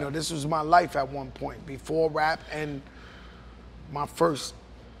 You know, this was my life at one point. Before rap and my first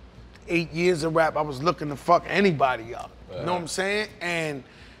 8 years of rap, I was looking to fuck anybody up. You know what I'm saying? And,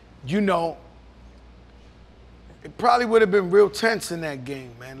 you know, it probably would have been real tense in that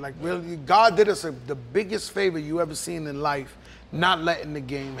game, man. Like, really, God did us the biggest favor you ever seen in life, not letting the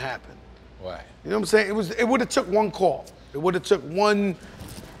game happen. Right. You know what I'm saying? It would have took one call. It would have took one,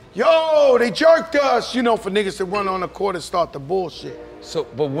 yo, they jerked us, you know, for niggas to run on the court and start the bullshit. So,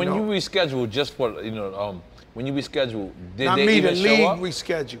 but when You you know? rescheduled, just for when you rescheduled, did Not they me, even the show league up?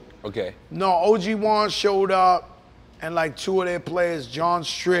 rescheduled. Okay. No, OG Juan showed up and like 2 of their players, John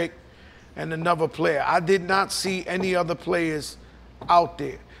Strick and another player. I did not see any other players out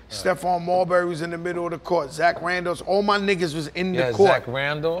there. Stephon Marbury was in the middle of the court. Zach Randolph, all my niggas was in the court. Zach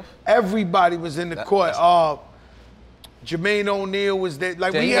Randolph. Everybody was in the court. Jermaine O'Neal was there.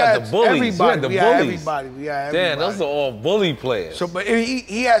 Like Damn, we you had had the bullies. You everybody. had the We had bullies. everybody. We had everybody. Damn, those are all bully players. So, but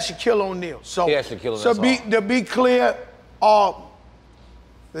he had Shaquille O'Neal. So, He had Shaquille O'Neal, So that's all. to be clear,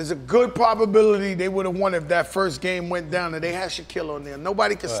 there's a good probability they would have won if that first game went down and they had Shaquille O'Neal.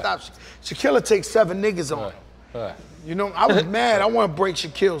 Nobody could stop Shaquille would take 7 niggas on him. Right. You know, I was mad. I want to break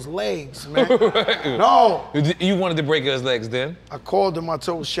Shaquille's legs, man. No. You wanted to break his legs then? I called him. I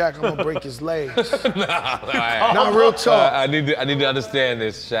told Shaq I'm gonna break his legs. Nah, Not real talk. I need to understand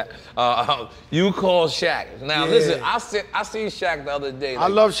this, Shaq. You called Shaq. Now Yeah. listen, I seen Shaq the other day. I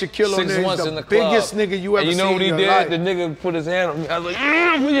love Shaquille 6 O'Neal. months He's in the the club. biggest nigga you ever And you know seen what he in did? your life. The nigga put his hand on me. I was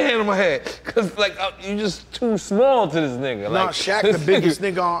like, put your hand on my head, cause like you just too small to this nigga. Nah, Like, Shaq the biggest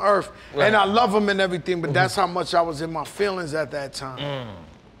nigga on earth. Right. And I love him and everything, but that's how much I was in my feelings at that time.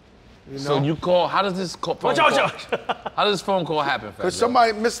 You know? So you call? How does this phone Watch out, call? Josh. How does this phone call happen, Fat Because Joe?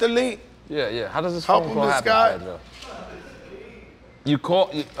 somebody, Mr. Lee, Yeah. How does this Help phone him, call this happen, guy. Fat Joe?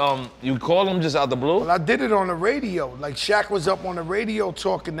 You call him just out the blue? well, I did it on the radio. Like Shaq was up on the radio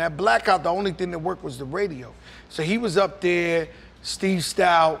talking. That blackout, the only thing that worked was the radio. So he was up there, Steve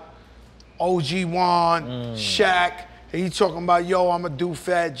Stout, OG Juan, Shaq. And he talking about, yo, I'ma do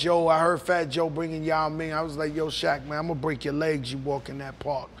Fat Joe. I heard Fat Joe bringing Yao Ming. I was like, yo, Shaq, man, I'm gonna break your legs. You walk in that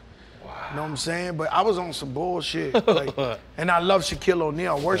park. Wow. You know what I'm saying? But I was on some bullshit. Like, and I love Shaquille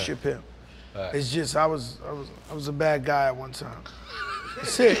O'Neal. I worship him. It's just I was a bad guy at one time.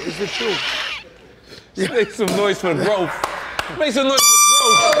 That's it. It's the truth. Make some noise for growth. Make some noise for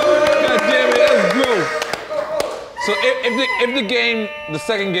growth. God damn it, that's growth. So if the game, the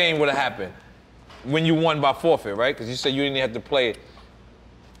second game would have happened, when you won by forfeit, right? Because you said you didn't have to play it.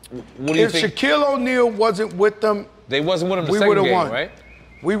 What do you If think? Shaquille O'Neal wasn't with them, They wasn't with him the we second would've game, won. right?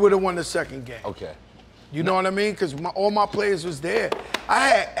 we would have won the second game. Okay. You know what I mean? Because all my players was there. I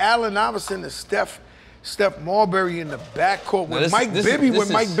had Allen Iverson and Steph Marbury in the backcourt with Mike Bibby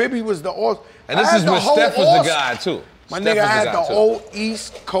when Mike Bibby was the all. And this is when Steph was the guy too. My nigga, I had the whole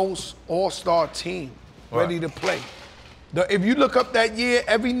East Coast All-Star team ready to play. If you look up that year,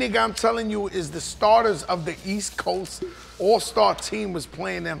 every nigga I'm telling you is the starters of the East Coast All-Star team was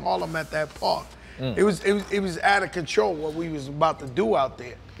playing in Harlem at that park. It was out of control what we was about to do out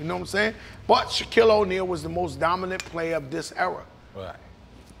there. You know what I'm saying? But Shaquille O'Neal was the most dominant player of this era. Right.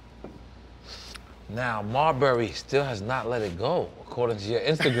 Now, Marbury still has not let it go, according to your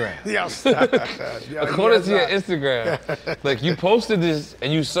Instagram. According to your Instagram. Like, you posted this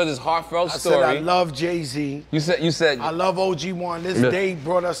and you said this heartfelt story. I said, I love Jay-Z. You said. I love OG1. This day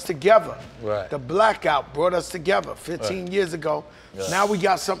brought us together. Right. The blackout brought us together 15 years ago. Yeah. Now we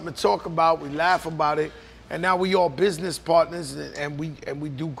got something to talk about. We laugh about it. And now we all business partners and we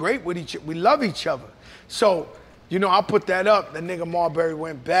do great with each other. We love each other. So, you know, I put that up. The nigga Marbury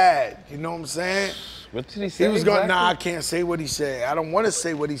went bad. You know what I'm saying? What did he say? He was going, nah, I can't say what he said. I don't want to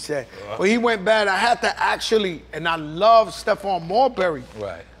say what he said. But he went bad. I had to actually, and I love Stephon Marbury.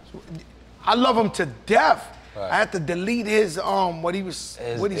 Right. I love him to death. Right. I had to delete his what he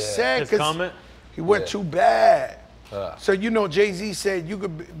said because he went too bad. So you know, Jay-Z said you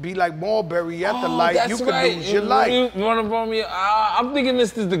could be like Marbury at the light. You could lose your life. You want to bring me? I'm thinking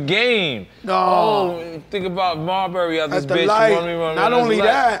this is the game. No. Oh, think about Marbury at this bitch. Not only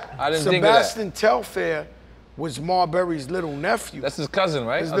that, I didn't think of that. Sebastian Telfair was Marbury's little nephew. That's his cousin,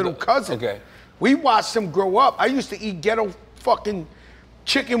 right? His little cousin. Okay. We watched him grow up. I used to eat ghetto fucking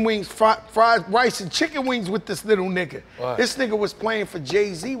chicken wings, fried rice and chicken wings with this little nigga. Wow. This nigga was playing for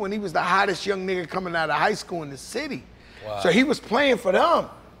Jay-Z when he was the hottest young nigga coming out of high school in the city. Wow. So he was playing for them.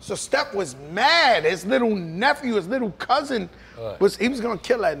 So Steph was mad. His little nephew, his little cousin, he was gonna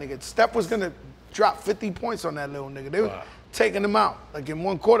kill that nigga. Steph was gonna drop 50 points on that little nigga. They were taking him out like in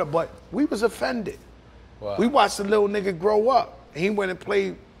one quarter, but we was offended. Wow. We watched the little nigga grow up. And he went and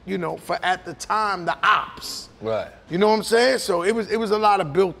played, you know, for at the time the ops. Right. You know what I'm saying? So it was a lot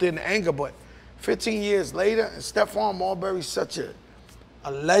of built-in anger, but 15 years later, and Stephon Marbury's such a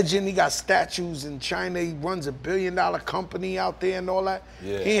legend. He got statues in China. He runs a $1 billion company out there and all that.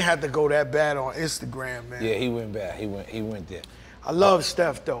 Yeah. He ain't had to go that bad on Instagram, man. Yeah, he went bad. He went there. I love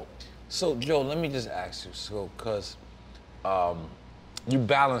Steph though. So Joe, let me just ask you, because you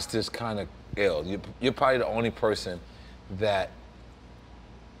balance this kind of ill. You're probably the only person that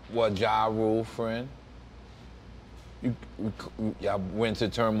Ja Rule friend. Y'all went to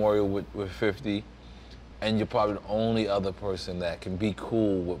turmoil with 50, and you're probably the only other person that can be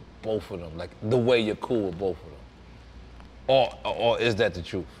cool with both of them, like the way you're cool with both of them. Or is that the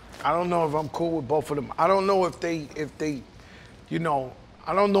truth? I don't know if I'm cool with both of them. I don't know if they, you know,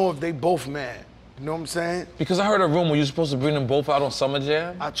 I don't know if they both mad. You know what I'm saying? Because I heard a rumor you're supposed to bring them both out on Summer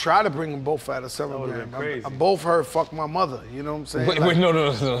Jam. I try to bring them both out of Summer Jam. I both heard "fuck my mother." You know what I'm saying? Wait, no.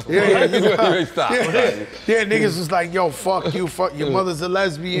 Yeah, Stop. Yeah, niggas was like, "Yo, fuck you, fuck your mother's a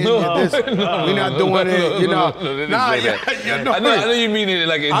lesbian." We not doing it. You know? I know you mean it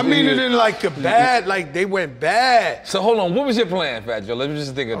like. I mean it in like a bad, like they went bad. So hold on, what was your plan, Fat Joe? Let me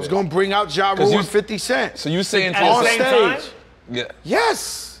just think of it. I was gonna bring out Ja Rule and 50 Cent. So you saying on stage? Yeah.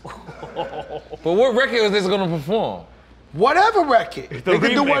 Yes. But what record was this gonna perform? Whatever record. They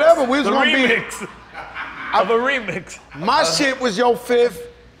could do whatever. We was gonna be of a remix. My shit was yo Fifth.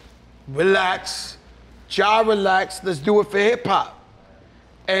 Relax. Ja, relax. Let's do it for hip hop.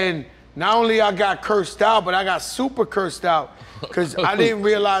 And not only I got cursed out, but I got super cursed out because I didn't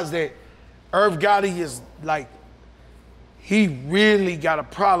realize that Irv Gotti is like, he really got a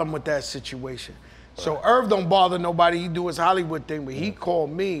problem with that situation. So Irv don't bother nobody. He do his Hollywood thing, but he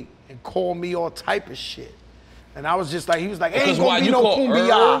called me and called me all type of shit. And I was just like, he was like, ain't gonna be no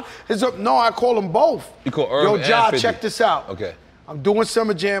kumbaya. No, I call them both. You call Irv Yo, Ja, check this out. Okay. I'm doing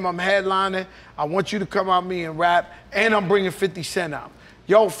Summer Jam, I'm headlining. I want you to come out me and rap, and I'm bringing 50 Cent out.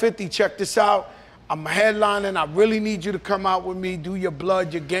 Yo, 50, check this out. I'm headlining, I really need you to come out with me, do your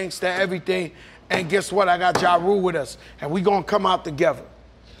blood, your gangsta, everything. And guess what, I got Ja Rule with us, and we gonna come out together.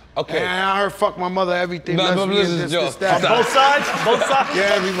 Okay. And I heard fuck my mother, everything. No, listen, Joe. That. Both sides? Both sides?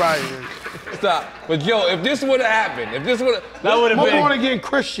 Yeah, everybody. Stop. But Joe, if this would have happened, that would have been. I'm born again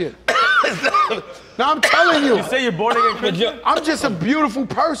Christian. Now I'm telling you. You say you're born again Christian? I'm just a beautiful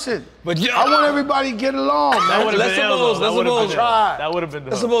person. But yo, I want everybody to get along, man. Let's suppose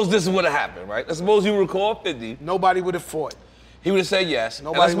Let's suppose this would have happened, right? Let's suppose you record 50. Nobody would have fought. He would have said yes.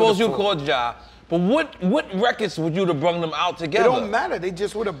 Nobody and I suppose you would've fought. called Ja. But what records would you have brought them out together? It don't matter. They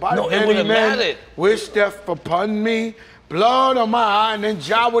just would have bought No, it would have mattered. Wish death upon me. blood on my eye, and then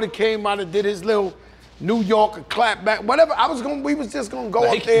Ja would have came out and did his little New Yorker clap back, whatever. We was just gonna go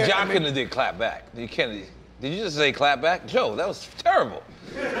up there. Ja couldn't have did clap back. You can't. Did you just say clap back? Joe, that was terrible.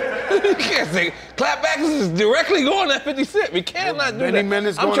 You can't say clap back. This is directly going at 50 Cent. We cannot do that. Many men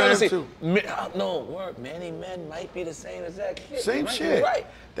is going at him too. No, word. Many men might be the same exact shit. Same shit. Right.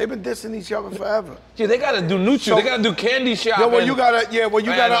 They've been dissing each other forever. Yeah, they gotta do neutral. They gotta do Candy Shop. Yo, what you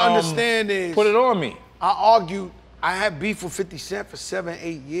gotta understand is. Put it on me. I argued. I had beef with 50 Cent for 7,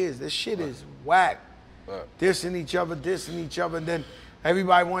 8 years. This shit is whack. Dissing each other, and then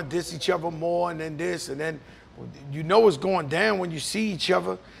everybody want to diss each other more, and then this, and then you know what's going down when you see each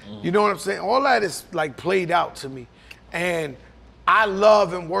other. You know what I'm saying? All that is like played out to me. And I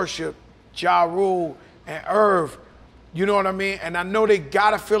love and worship Ja Rule and Irv, you know what I mean? And I know they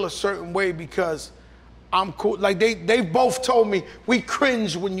gotta feel a certain way because I'm cool. Like they both told me, we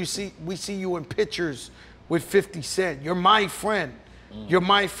cringe when we see you in pictures with 50 Cent. You're my friend. You're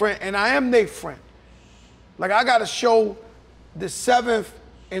my friend. And I am their friend. Like I got a show the 7th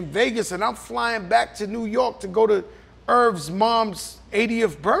in Vegas and I'm flying back to New York to go to Irv's mom's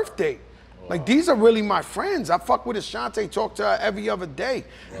 80th birthday. Wow. Like these are really my friends. I fuck with Ashanti, talk to her every other day.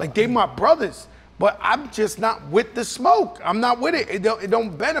 Wow. Like they my brothers, but I'm just not with the smoke. I'm not with it. It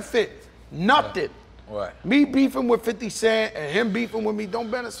don't benefit nothing. Right. Me beefing with 50 Cent and him beefing with me don't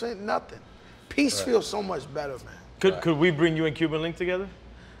benefit nothing. Peace feels so much better, man. Could we bring you and Cuban Link together?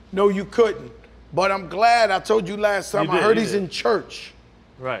 No, you couldn't. But I'm glad. I told you last time. I heard he's in church.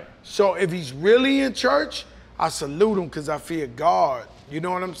 Right. So if he's really in church, I salute him because I fear God. You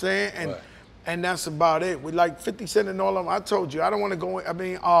know what I'm saying? And that's about it. We like 50 Cent and all of them. I told you, I don't want to go in. I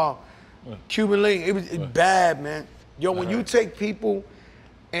mean, Cuban Link, it was bad, man. Yo, when you take people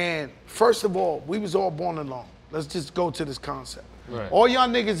and first of all, we was all born alone. Let's just go to this concept. Right. All y'all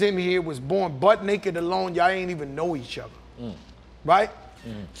niggas in here was born butt naked alone. Y'all ain't even know each other. Right?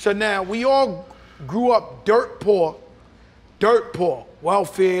 So now we all grew up dirt poor,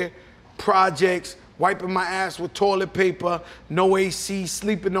 welfare, projects, wiping my ass with toilet paper, no AC,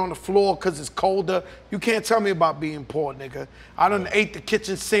 sleeping on the floor because it's colder. You can't tell me about being poor, nigga. I done ate the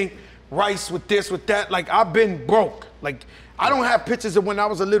kitchen sink, rice with this, with that. Like, I've been broke. Like, I don't have pictures of when I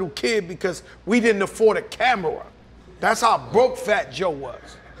was a little kid because we didn't afford a camera. That's how broke Fat Joe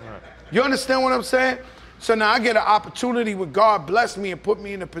was. You understand what I'm saying? So now I get an opportunity where God bless me and put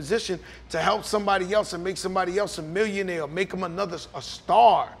me in a position to help somebody else and make somebody else a millionaire, make them a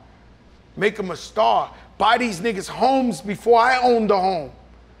star. Make them a star. Buy these niggas homes before I owned a home.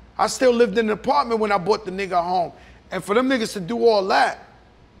 I still lived in an apartment when I bought the nigga a home. And for them niggas to do all that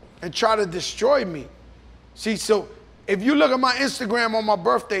and try to destroy me. See, so if you look at my Instagram on my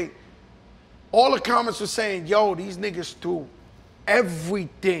birthday, all the comments were saying, yo, these niggas threw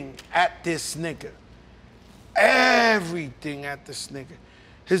everything at this nigga. Everything at this nigga.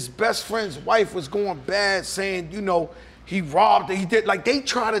 His best friend's wife was going bad saying, you know, he robbed, he did, like they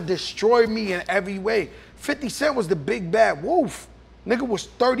try to destroy me in every way. 50 Cent was the big bad wolf. Nigga was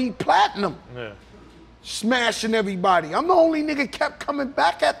 30 platinum. Yeah. Smashing everybody. I'm the only nigga kept coming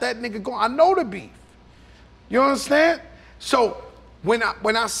back at that nigga going, I know the beef. You understand? So when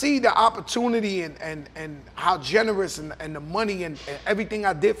I see the opportunity and how generous and the money and everything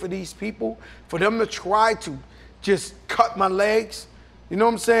I did for these people, for them to try to just cut my legs, you know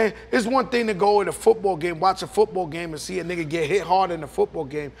what I'm saying? It's one thing to go to a football game, watch a football game and see a nigga get hit hard in a football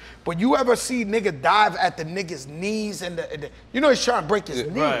game. But you ever see nigga dive at the nigga's knees and you know he's trying to break his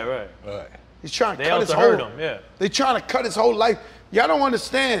knee. Right. He's trying to cut his whole, him, yeah. They trying to cut his whole life. Y'all don't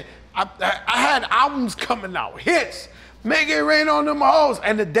understand. I had albums coming out, hits. Make it rain on them hoes.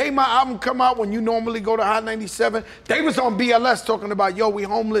 And the day my album come out, when you normally go to Hot 97, they was on BLS talking about, yo, we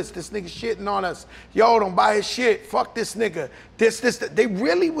homeless. This nigga shitting on us. Yo, don't buy his shit. Fuck this nigga. This. They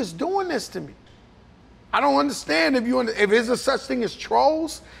really was doing this to me. I don't understand if there's a such thing as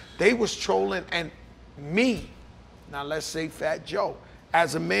trolls. They was trolling and me. Now let's say Fat Joe.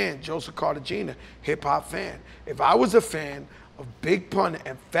 As a man, Joseph Cartagena, hip hop fan. If I was a fan of Big Pun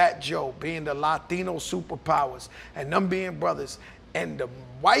and Fat Joe being the Latino superpowers and them being brothers, and the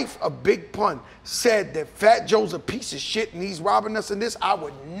wife of Big Pun said that Fat Joe's a piece of shit and he's robbing us in this, I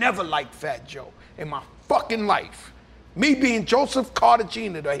would never like Fat Joe in my fucking life. Me being Joseph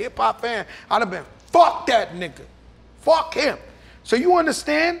Cartagena, the hip hop fan, I'd have been, fuck that nigga. Fuck him. So you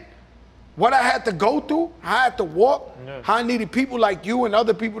understand what I had to go through, how I had to walk, how I needed people like you and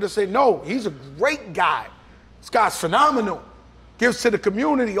other people to say, no, he's a great guy. This guy's phenomenal. Gives to the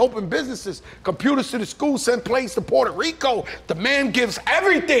community, open businesses, computers to the school, send planes to Puerto Rico. The man gives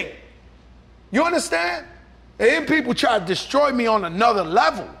everything. You understand? And then people try to destroy me on another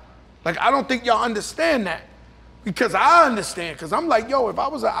level. Like, I don't think y'all understand that. Because I understand, because I'm like, yo, if I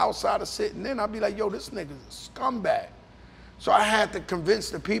was an outsider sitting in, I'd be like, yo, this nigga's a scumbag. So I had to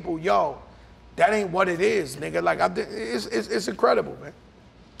convince the people, yo, that ain't what it is, nigga. Like, it's incredible, man.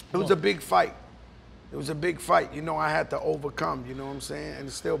 It was a big fight. It was a big fight. You know, I had to overcome, you know what I'm saying? And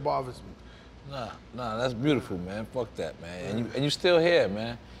it still bothers me. Nah, that's beautiful, man. Fuck that, man. And you still here,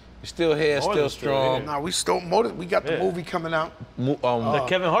 man. You still here, still strong. Nah, we got the movie coming out. The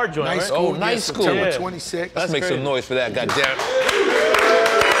Kevin Hart joint, Night right? School, Night School. September 26th. Let's make some noise for that, goddamn.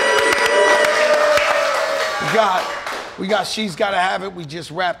 We got She's Gotta Have It. We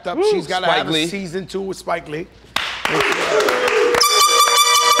just wrapped up. She's Gotta Have It season 2 with Spike Lee.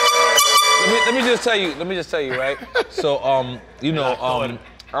 Let me just tell you, right? So, you know,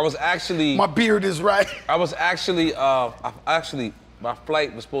 I was actually. My beard is right. I was actually, my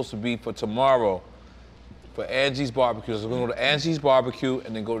flight was supposed to be for tomorrow for Angie's barbecue. So I was gonna go to Angie's barbecue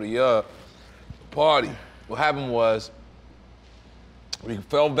and then go to your party. What happened was we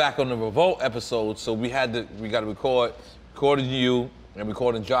fell back on the Revolt episode, so we got to recording you and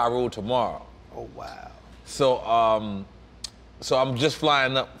recording Ja Rule tomorrow. Oh wow. So so I'm just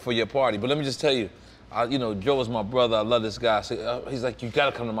flying up for your party. But let me just tell you, you know, Joe is my brother. I love this guy. So, he's like, you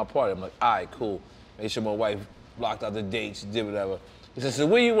gotta come to my party. I'm like, all right, cool. Made sure my wife blocked out the date. She did whatever. He said, so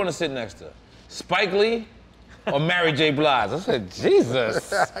where you want to sit next to? Spike Lee or Mary J. Blige? I said,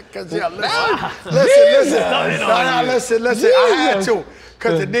 Jesus. Cause yeah, listen. I had to.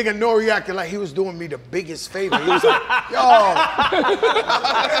 Cause the nigga Nori acted like he was doing me the biggest favor. He was like, yo.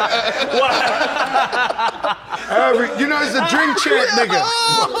 You know, it's a drink chant, nigga.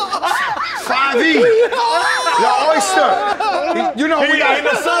 5E. The oyster. You know, we got I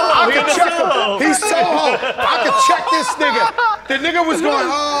can check him. He's Soho. I can check this nigga. The nigga was going,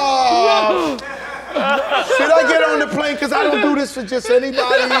 oh. Should I get on the plane? Because I don't do this for just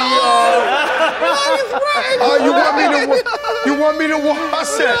anybody. You want me to walk?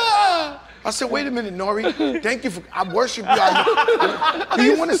 I said, wait a minute, Nori. Thank you for, I worship you. Do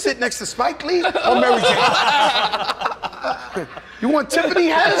you want to sit next to Spike Lee or Mary J? You want Tiffany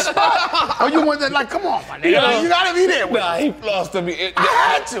Haddish spot? Or you want that, like, come on, my nigga. You gotta be there. Nah, he lost to me. I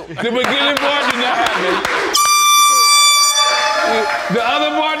had to. The beginning part did not happen. The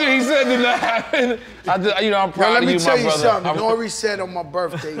other part that he said did not happen. I'm proud of you, my brother. Let me tell you something. Nori said on my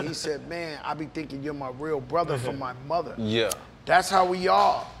birthday, he said, man, I be thinking you're my real brother from my mother. Yeah. That's how we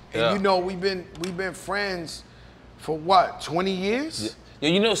are. And you know, we've been friends for what, 20 years? Yeah,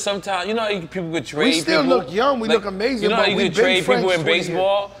 you know, sometimes, you know how people could trade people? We still look young, we look amazing, you know how but you we've could trade been people in friends 20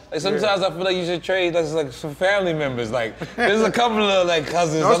 baseball? Like sometimes I feel like you should trade like some family members. Like there's a couple of like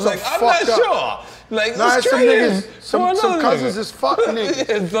cousins. I'm like, I'm not sure. Like let's trade some cousins is fuck niggas.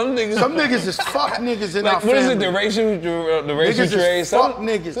 Yeah, some niggas is fuck niggas in like, our family. What is it, the racial trade? Fuck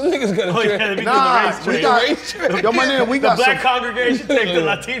niggas. Some niggas gonna trade. Nah, yo, my nigga, we got the black congregation take the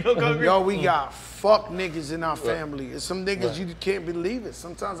Latino congregation. Yo, we got fuck niggas in our family. It's some niggas you can't believe it.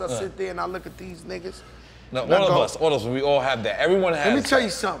 Sometimes I sit there and I look at these niggas. No, all of us, we all have that. Everyone has. Let me tell you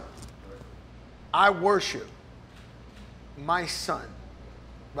something. I worship my son,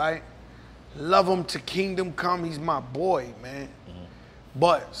 right? Love him to kingdom come. He's my boy, man.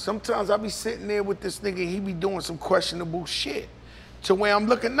 But sometimes I be sitting there with this nigga, he be doing some questionable shit. To where I'm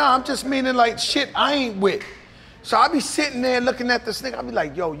looking, I'm just meaning like shit I ain't with. So I be sitting there looking at this nigga, I be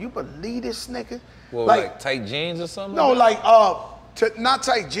like, yo, you believe this nigga? Well, like tight jeans or something? No, like, not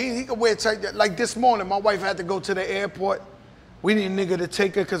tight jeans, he could wear tight, like this morning, my wife had to go to the airport. We need a nigga to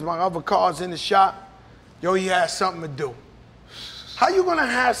take her because my other car's in the shop. Yo, he has something to do. How you gonna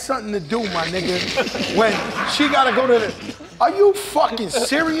have something to do, my nigga, when she gotta go to the... Are you fucking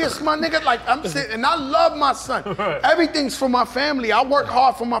serious, my nigga? Like, I'm sitting, and I love my son. Everything's for my family. I work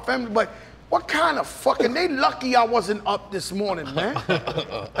hard for my family, but what kind of fucking... They lucky I wasn't up this morning, man.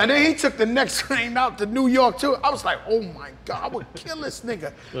 And then he took the next train out to New York, too. I was like, oh my God, I would kill this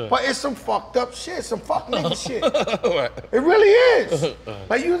nigga. But it's some fucked up shit, some fuck nigga shit. It really is.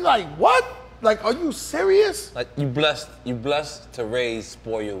 Like, you like, what? Like, are you serious? Like, you blessed to raise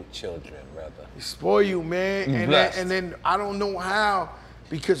spoiled children, brother. You spoil you, man. And then I don't know how,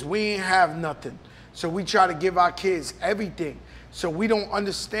 because we ain't have nothing. So we try to give our kids everything. So we don't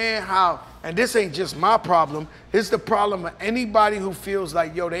understand how, and this ain't just my problem, it's the problem of anybody who feels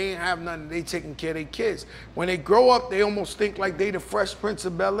like, yo, they ain't have nothing, they taking care of their kids. When they grow up, they almost think like they the Fresh Prince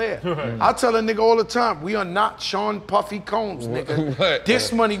of Bel-Air. I tell a nigga all the time, we are not Sean Puffy Combs, nigga.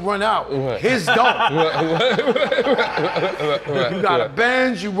 This money run out, his don't. You got a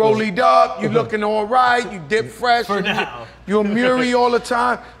Benz, you rollied up, you looking all right, you dip fresh. For now. You're Muri all the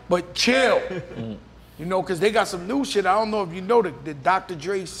time, but chill. You know, because they got some new shit. I don't know if you know the Dr.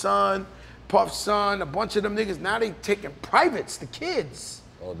 Dre's son, Puff's son, a bunch of them niggas, now they taking privates, the kids.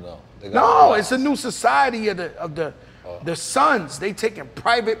 Oh no. No, it's a new society of the sons. They taking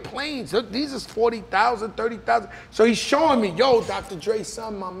private planes. These is 40,000, 30,000. So he's showing me, yo, Dr. Dre's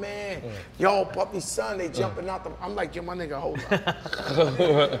son, my man. Yo, Puppy's son, they jumping out the. I'm like, yo, my nigga, hold on.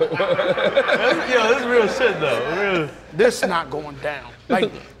 Yo, this is real shit though. This not going down.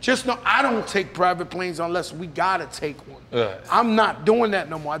 Like, just know I don't take private planes unless we gotta take one. I'm not doing that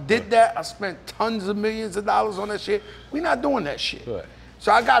no more. I did that. I spent tons of millions of dollars on that shit. We not doing that shit.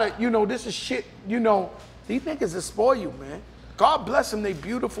 So I gotta, you know, this is shit, you know, these niggas will spoil you, man. God bless them, they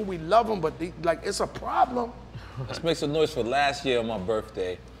beautiful, we love them, but they, like, it's a problem. Let's make some noise for last year on my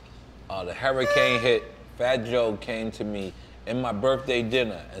birthday. The hurricane hit. Fat Joe came to me in my birthday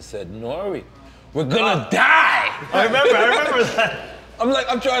dinner and said, Nori, we're gonna die. I remember that. I'm like,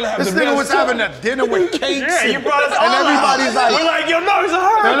 I'm trying to have this the nigga was having a dinner with cakes. Yeah, you brought us all and everybody's out. like, we're like, yo, no, it's a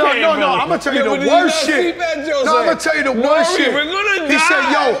hurricane. No, I'm gonna tell you the worst shit. No, I'm gonna tell you the worst shit. We're gonna he die.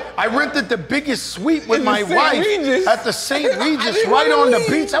 said, yo, I rented the biggest suite with my wife at the St. Regis right on the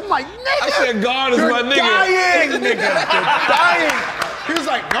beach. I'm like, nigga. I said, God is my nigga. Dying, nigga. You're dying. He was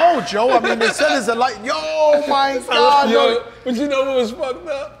like, no, Joe. I mean, they said it's a light. Yo, my God. Yo, but you know what was fucked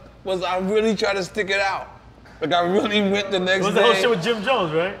up? Was I really tried to stick it out. Like I really went the next day. Was the whole shit with Jim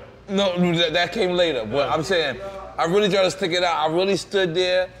Jones, right? No, that came later. But I'm saying, I really tried to stick it out. I really stood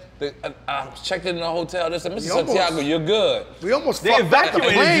there. I checked in the hotel. They said, Mr. Santiago, you're good. We almost They fucked up the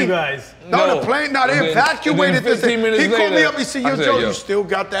evacuated plane. you guys. No, the plane, no, they evacuated this thing. 15 minutes He called me later, up, he said, I yo, said, Joe, yo. you still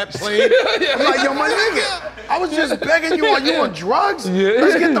got that plane? I'm like, yo, my nigga, I was just begging you, are you on drugs?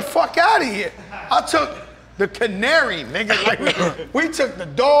 Let's get the fuck out of here. I took the canary, nigga. Like, we took the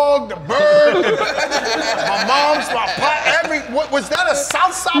dog, the bird, my mom's, my pop, what was that a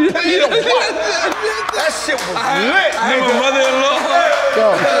Southside plane or what? That shit was lit, I have nigga. a mother-in-law.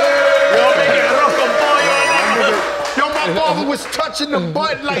 Yo, my father was touching the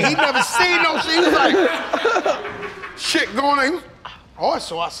button like he never seen no shit. He was like, shit going on. He was, oh,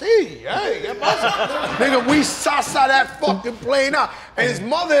 so I see. Hey, nigga, we salsa that fucking plane out. And his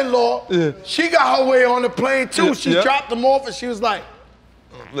mother-in-law, she got her way on the plane too. She dropped him off and she was like,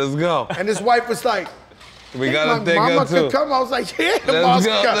 let's go. and his wife was like, We gotta take mama her too. could come. I was like, yeah, Let's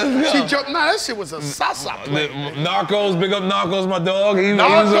go, come. let's go. She jumped. Nah, that shit was a salsa plane. Narcos, big up Narcos, my dog. He was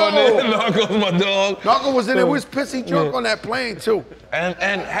on there. Narcos, my dog. Narco was in there. We was pissy drunk on that plane too. And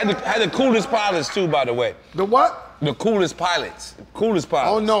had the coolest pilots too, by the way. The what? The coolest pilots. Coolest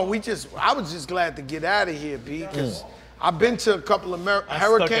pilots. Oh no, I was just glad to get out of here, B, because I've been to a couple of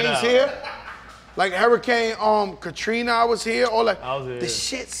hurricanes here. Like Hurricane Katrina, I was here. All that. The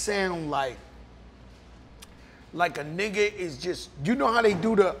shit sound like a nigga is just, you know how they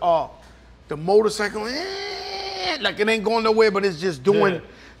do the motorcycle, like it ain't going nowhere, but it's just doing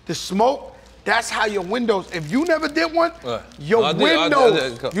the smoke. That's how your windows, if you never did one, your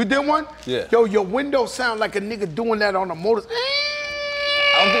windows, you did one? Yeah. Yo, your windows sound like a nigga doing that on a motor.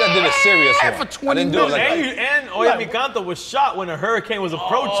 I don't think I did a serious one. For 20 I didn't do it like that. And Oya Mi Canto was shot when a hurricane was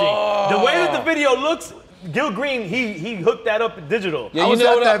approaching. The way that the video looks, Gil Green, he hooked that up digital. Yeah, I was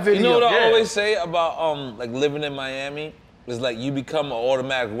at that video. You know what I always say about like living in Miami is like you become an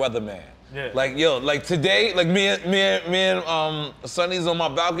automatic weatherman. Yeah. Like yo, like today, like me and Sonny's on my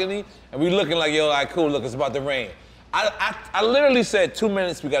balcony and we looking like yo, like cool, look, it's about to rain. I literally said 2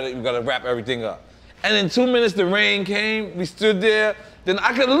 minutes we gotta wrap everything up. And in 2 minutes the rain came, we stood there. Then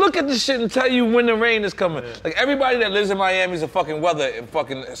I could look at the shit and tell you when the rain is coming. Like everybody that lives in Miami is a fucking weather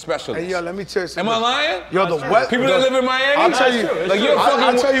fucking specialist. Hey, yo, let me tell you something. Am I lying? Yo, the weather. People that live in Miami? I'll tell you. Like you're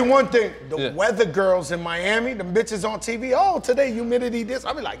I'll tell you one thing. The weather girls in Miami, them bitches on TV. Oh, today humidity this.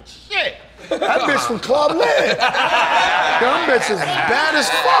 I be like, shit. That bitch from Club Med. Them bitches is bad as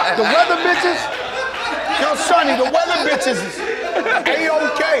fuck. The weather bitches. Yo, Sonny, the weather bitches is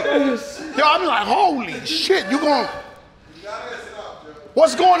A-OK. Yo, I'm like, holy shit. You going?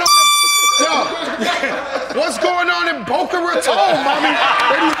 What's going on? What's going on in Boca Raton, mommy?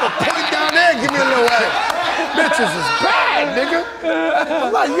 Ready to point down there and give me a little ass. Bitches is bad, nigga.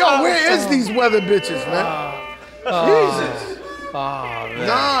 I'm like, yo, where is these weather bitches, man? Jesus.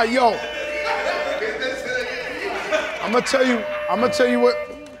 Nah, yo. I'm gonna tell you what.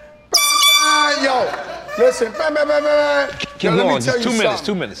 Yo, listen. Keep going, just 2 minutes,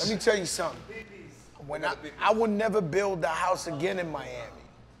 2 minutes. Let me tell you something. When I would never build a house again in Miami.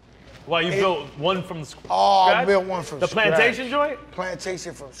 Why, you built one from scratch? Oh, I built one from scratch. The plantation joint?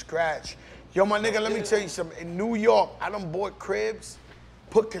 Plantation from scratch. Yo, my nigga, let me tell you something. In New York, I done bought cribs,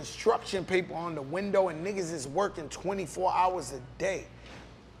 put construction paper on the window, and niggas is working 24 hours a day.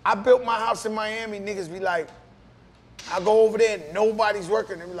 I built my house in Miami, niggas be like, I go over there, nobody's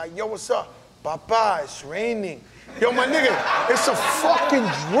working. They be like, yo, what's up? Papa, it's raining. Yo, my nigga, it's a fucking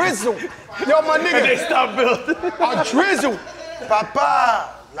drizzle. Yo, my nigga. They stopped building. A drizzle.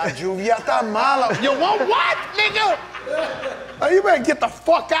 Papa, la lluvia está mala. Yo, what, nigga? Oh, you better get the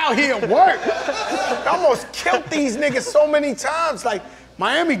fuck out here and work. I almost killed these niggas so many times. Like,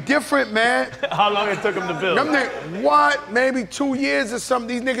 Miami different, man. How long it took them to build? Them niggas, what? Maybe 2 years or something.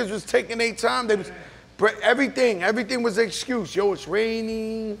 These niggas was taking their time. They was everything was an excuse. Yo, it's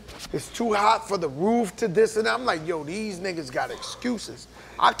raining. It's too hot for the roof to this and that. I'm like, yo, these niggas got excuses.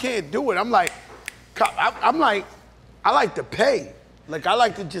 I can't do it. I'm like, I like to pay. Like, I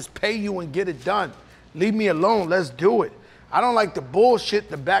like to just pay you and get it done. Leave me alone. Let's do it. I don't like the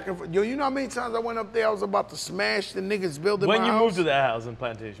bullshit, the back and forth. Yo, you know how many times I went up there, I was about to smash the niggas building my house? When you moved to that house in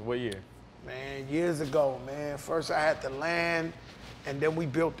Plantation, what year? Man, years ago, man. First I had the land, and then we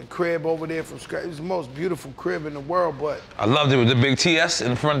built the crib over there from scratch. It was the most beautiful crib in the world, but... I loved it with the big TS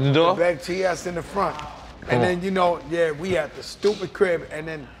in front of the door. The big TS in the front. And then, you know, yeah, we had the stupid crib, and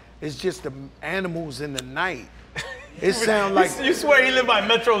then it's just the animals in the night. It sound like... You swear he lived by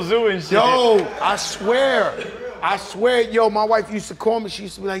Metro Zoo and shit. Yo, I swear, yo, my wife used to call me, she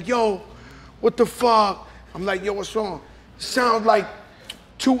used to be like, yo, what the fuck? I'm like, yo, what's wrong? It sounds like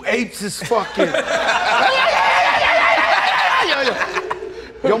 2 apes is fucking.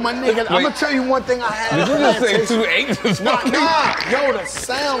 Yo, my nigga, I'm gonna tell you one thing I had. Did you just say 2 apes is fucking? Nah, yo, the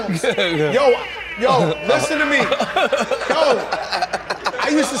sounds. Yo, listen to me. Yo, I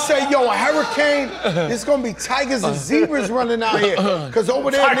used to say, yo, a hurricane, there's gonna be tigers and zebras running out here. Cause over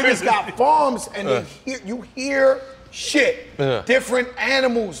there, niggas got farms and you hear shit. Different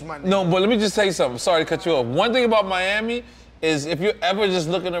animals, man. No, but let me just tell you something. Sorry to cut you off. One thing about Miami is if you're ever just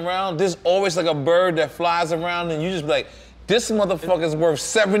looking around, there's always like a bird that flies around and you just be like, this motherfucker's worth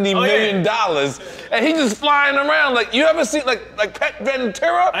 $70 million, and he just flying around. Like, you ever see like Pet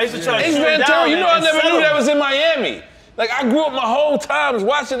Ventura? I used to try to Ace shoot him Ventura, down you know I and never sell knew him. that was in Miami. Like, I grew up my whole time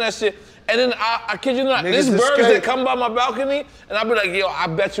watching that shit. And then I kid you not, Niggas there's birds escape. that come by my balcony, and I'll be like, yo, I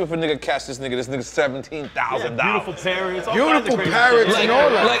bet you if a nigga catch this nigga's $17,000. Beautiful parrots. all Beautiful kinds of crazy parrots shit. and all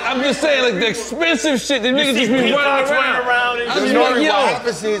that. Like, I'm just saying, like, the expensive shit, the niggas just be peacocks running around. and I You just know be like, yo. what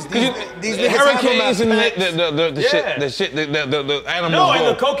happens is these The niggas have them hurricanes as and pets. the animals. No, in go.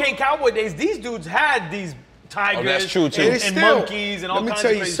 the cocaine cowboy days, these dudes had these tigers that's true, too. It is and still. monkeys and all Let me kinds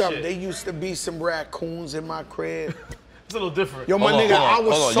tell of you crazy something. shit. There used to be some raccoons in my crib. It's a little different. Yo, my Hold on, nigga, hold on, I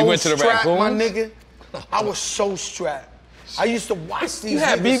was hold on. so You went to the strapped, my raccoons? nigga. I was so strapped. I used to watch these You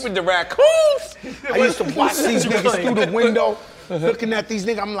had niggas. beef with the raccoons? I used to watch these niggas through the window, looking at these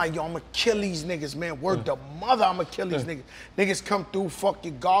niggas. I'm like, yo, I'm gonna kill these niggas, man. Word to mother, I'm gonna kill these niggas. Niggas come through, fuck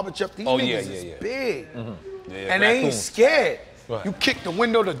your garbage up. These niggas is big. And they ain't raccoons. scared. Right. You kick the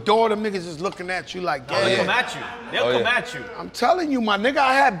window, the door, them niggas is looking at you like, They'll yeah. come at you. They'll come at you. I'm telling you, my nigga,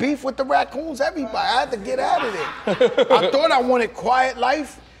 I had beef with the raccoons, everybody. I had to get out of there. I thought I wanted quiet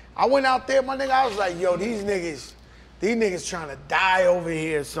life. I went out there, my nigga, I was like, yo, these niggas trying to die over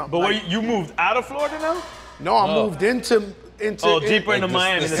here or something. But like, you moved out of Florida now? no, I moved into Deeper into the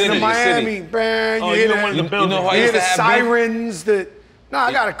Miami. city. into the Miami, city. man. Oh, You you hear don't want that? the building. know why You I hear used the to have beef? sirens. No,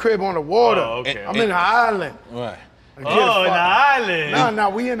 I got a crib on the water. Oh, okay. I'm in the island. Right. Oh, in the island. No,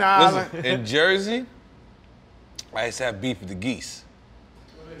 we in the island. Listen, in Jersey, I used to have beef with the geese.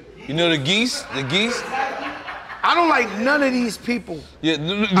 You know the geese? The geese? I don't like none of these people. Yeah,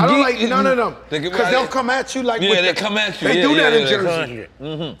 I don't like none of them. They Because they'll come at you like Yeah, with they the- come at you. They Yeah, do yeah, that in yeah, they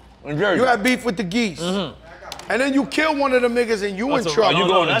Jersey. In Jersey. You have beef with the geese. And then you kill one of them niggas and you in That's a- trouble. you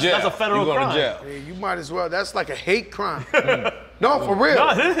no, going to that's- jail. that's a federal you going crime. to jail. Yeah, you might as well. That's like a hate crime. No, for real. No,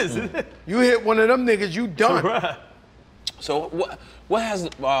 it is. You hit one of them niggas, you done. Right. So what has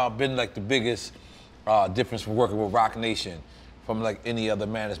been like the biggest difference from working with Rock Nation from like any other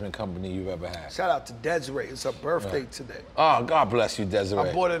management company you've ever had? Shout out to Desiree. It's her birthday today. Oh, God bless you, Desiree.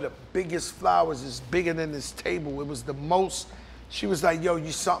 I bought her the biggest flowers. It's bigger than this table. It was the most. She was like, yo,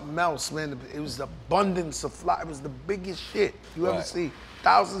 you something else, man. It was the abundance of flowers. It was the biggest shit you ever Right. see.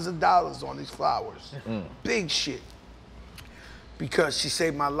 Thousands of dollars on these flowers. Big shit. Because she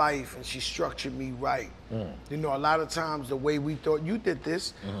saved my life and she structured me right. You know, a lot of times the way we thought, you did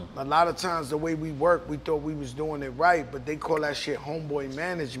this, a lot of times the way we worked, we thought we was doing it right, but they call that shit homeboy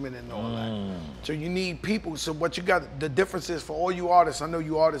management and all that. So you need people. So what you got, the difference is for all you artists, I know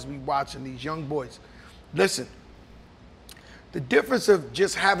you artists be watching these young boys. Listen, the difference of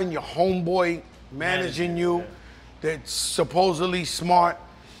just having your homeboy managing you that's supposedly smart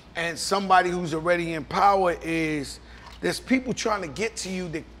and somebody who's already in power is there's people trying to get to you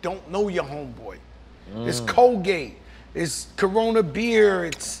that don't know your homeboy. It's Colgate. it's Corona beer,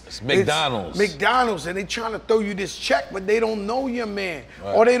 it's McDonald's. McDonald's, and they trying to throw you this check, but they don't know your man,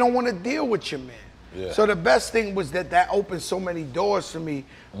 or they don't want to deal with your man. Yeah. So the best thing was that opened so many doors for me,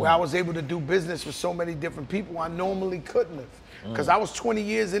 where I was able to do business with so many different people I normally couldn't have. Because I was 20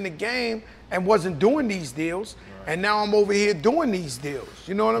 years in the game and wasn't doing these deals, and now I'm over here doing these deals.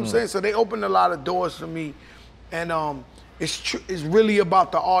 You know what I'm saying? So they opened a lot of doors for me, and it's really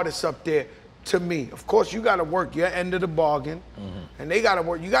about the artists up there to me. Of course, you got to work your end of the bargain, and they got to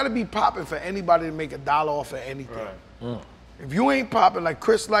work. You got to be popping for anybody to make $1 off of anything. If you ain't popping, like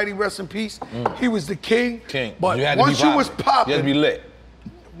Chris Lighty, rest in peace, he was the king. But once you was popping, you had to be lit.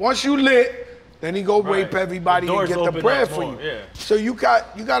 Once you lit, then he go rape everybody and get the bread for you. Yeah. So you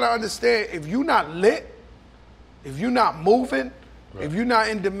got to understand, if you not lit, if you not moving, if you're not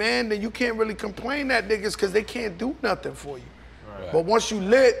in demand, then you can't really complain at niggas because they can't do nothing for you. But once you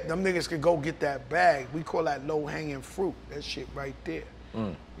lit, them niggas can go get that bag. We call that low-hanging fruit. That shit right there.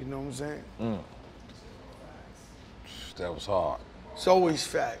 You know what I'm saying? That was hard. It's always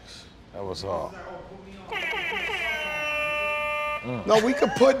facts. That was hard. No, we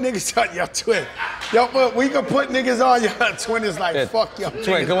could put niggas on your twin. We could put niggas on your twin. Is like, fuck y'all.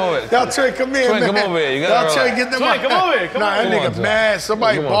 Twin, come over here. Y'all twin, come here, Twin, man. come over here. You gotta y'all twin, get them Twin, come over here. Come nah, on. that nigga mad.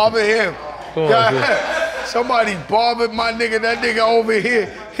 Somebody barber him. Come on, Somebody barbered my nigga. That nigga over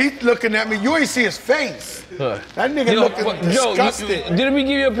here, he looking at me. You ain't see his face. That nigga looking disgusted. Didn't we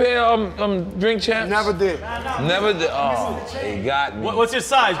give you a pair of drink champs? Never did. Never did. Oh, he got me. What's your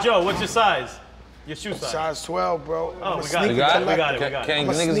size, Joe? What's your size? Your shoe size? Size 12, bro. Oh, we got it. Can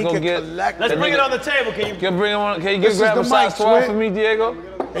niggas go get? Let's bring it on the table. Can you bring it on? Can you grab a size 12 for me, Diego?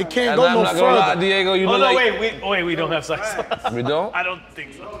 It can't go no I'm not gonna lie, further. Diego. You Oh, look no, like. wait, we don't have size. We don't? I don't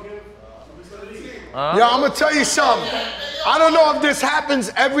think so. Yeah, I'm gonna tell you something. I don't know if this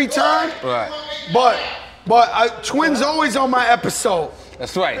happens every time, Right. but Twin's always on my episode.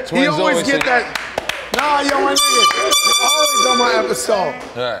 That's right. He Twins always get that. Nah, yo, my nigga, always on my episode.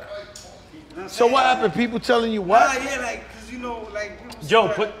 Right. So what happened? People telling you what? Yeah, like, cause you know, like. People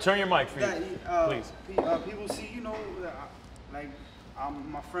Joe, see turn your mic for you, please. People see, you know, like,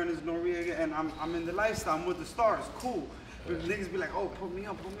 my friend is Noriega, and I'm in the lifestyle. I'm with the stars. Cool. But niggas be like, oh, put me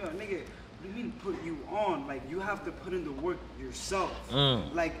on, nigga. What do you mean put you on? Like, you have to put in the work yourself.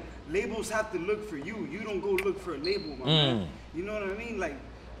 Like, labels have to look for you. You don't go look for a label, my man. You know what I mean? Like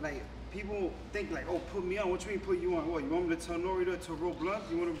people think like, oh, put me on. What you mean put you on? What, you want me to tell Nori to roll blunt?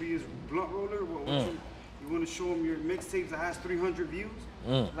 You want to be his blunt roller? What you want to show him your mixtapes that has 300 views?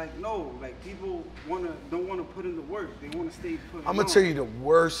 Like, no. Like, people don't want to put in the work. They want to stay put I'm gonna tell you the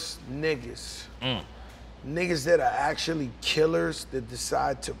worst niggas. Niggas that are actually killers that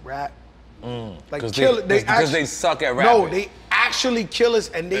decide to rap. Like because they suck at rapping. No, they actually killers,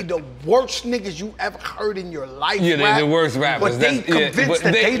 and they the worst niggas you ever heard in your life. Yeah, they the worst rappers. But they convinced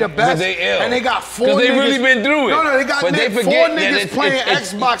that they the best. But they ill. And they got 4 niggas. Because they really been through it. No, they got but they 4 forget, niggas playing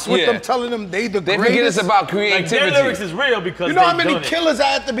Xbox with them, telling them they the They greatest. forget it's about Like, creativity. their lyrics is real because You know how many done killers I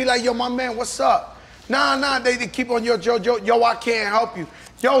had to be like, yo, my man, what's up? Nah, they keep on yo, I can't help you.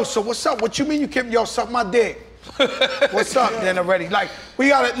 Yo, so what's up? What you mean you keep, yo, suck my dick? What's up then already? Like, we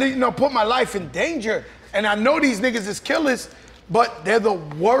gotta, put my life in danger. And I know these niggas is killers, but they're the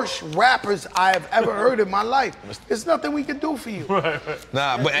worst rappers I have ever heard in my life. There's nothing we can do for you.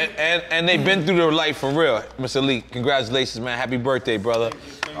 Nah, but and they've been through their life for real. Mr. Lee, congratulations, man. Happy birthday, brother.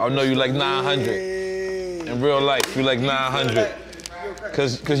 I know you like 900. In real life, you like 900.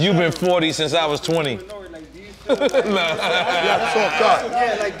 Cause you've been 40 since I was 20. Talk up.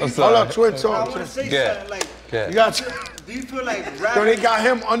 Yeah, like, Hold up, Twin, talk. I want to say something, like, You got do you feel like So rapping? they got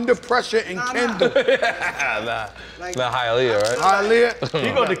him under pressure in Kendall. Not Hialeah, right? Hialeah.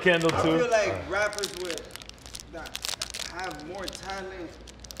 You go to Kendall I too. feel like rappers that have more talent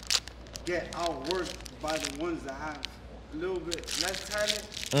get outworked by the ones that have a little bit less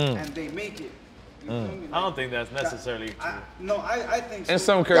talent and they make it. You feel me? I don't think that's necessarily true. I think so. In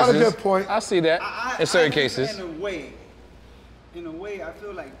some Got a cases, good point. I see that. In certain I think cases. In a way, I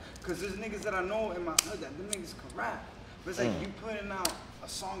feel like, because there's niggas that I know in my hood that them niggas can rap. But it's like you putting out a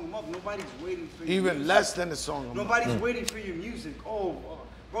song them up, nobody's waiting for you. Even less than a song. Nobody's waiting for your music. Oh,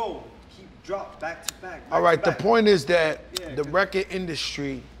 bro, keep drop back to back. All right, the point is that Yeah, the record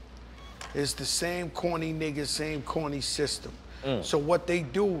industry is the same corny niggas, same corny system. So what they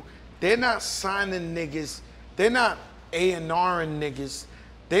do, they're not signing niggas, they're not A&R'ing niggas,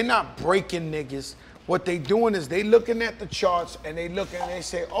 they're not breaking niggas. What they doing is they looking at the charts and they look and they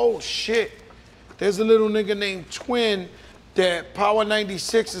say, oh shit, there's a little nigga named Twin that Power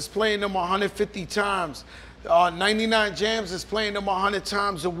 96 is playing them 150 times. 99 Jams is playing them 100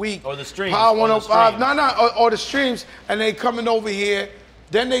 times a week. Or the streams. Power 105. No, Or the streams. And they coming over here.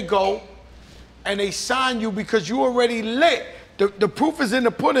 Then they go and they sign you because you already lit. The proof is in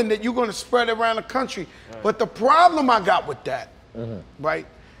the pudding that you're going to spread around the country. Right. But the problem I got with that, right,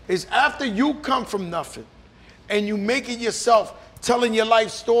 is after you come from nothing and you make it yourself, telling your life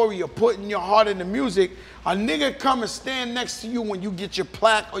story or putting your heart in the music, a nigga come and stand next to you when you get your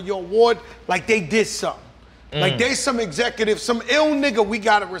plaque or your award like they did something. Like they some executive, some ill nigga we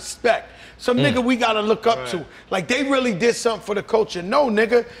gotta respect. Some nigga we gotta look up to. Like they really did something for the culture. No,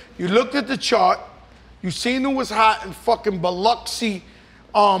 nigga, you looked at the chart, you seen who was hot in fucking Biloxi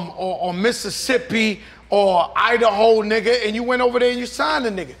or Mississippi or Idaho, nigga, and you went over there and you signed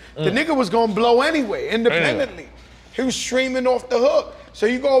the nigga. The nigga was gonna blow anyway, independently. He was streaming off the hook. So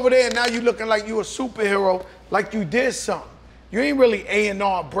you go over there and now you looking like you a superhero, like you did something. You ain't really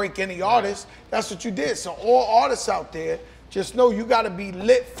A&R break any artist. That's what you did. So all artists out there, just know you gotta be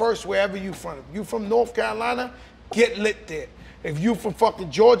lit first wherever you from. If you from North Carolina, get lit there. If you from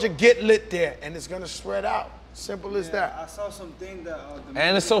fucking Georgia, get lit there. And it's gonna spread out. Simple as that. I saw something that...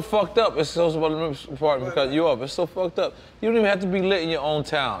 and it's so fucked up. It's so important to cut you off. It's so fucked up. You don't even have to be lit in your own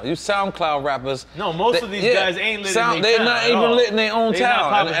town. You SoundCloud rappers. No, most of these guys ain't lit in their town. They're not even lit in their own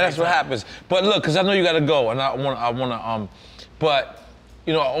town. And that's what happens. But look, because I know you got to go, and I want to, but,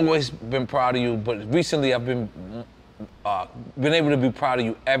 you know, I've always been proud of you, but recently I've been able to be proud of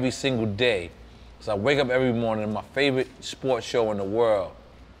you every single day. So I wake up every morning, and my favorite sports show in the world,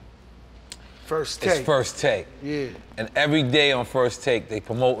 First Take. It's First Take. Yeah. And every day on First Take, they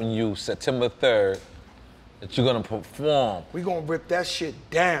promoting you September 3rd that you're gonna perform. We gonna rip that shit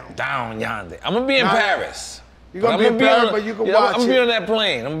down. Down yonder. I'm gonna be in Paris. You're gonna be in Paris, but you can watch it. I'm gonna be on that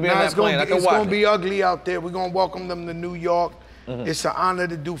plane. I'm gonna be on that plane. I can watch it. It's gonna be ugly out there. We're gonna welcome them to New York. It's an honor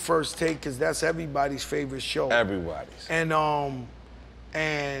to do First Take because that's everybody's favorite show. Everybody's. And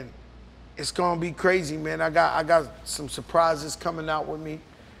it's gonna be crazy, man. I got some surprises coming out with me.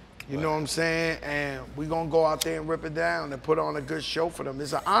 You know what I'm saying? And we're gonna go out there and rip it down and put on a good show for them.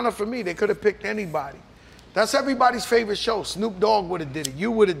 It's an honor for me. They could have picked anybody. That's everybody's favorite show. Snoop Dogg would have did it.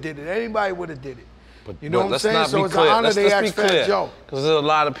 You would have did it. Anybody would have did it. You know what I'm saying? So it's an honor they asked Fat Joe. Because there's a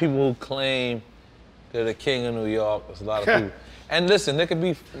lot of people who claim they're the king of New York. There's a lot of people. And listen, there could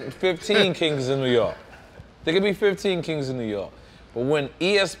be 15 kings in New York. There could be 15 kings in New York. But when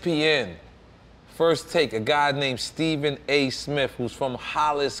ESPN First Take, a guy named Stephen A. Smith, who's from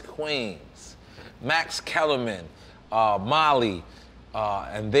Hollis, Queens, Max Kellerman, Molly,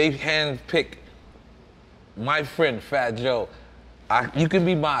 and they handpick my friend Fat Joe. You can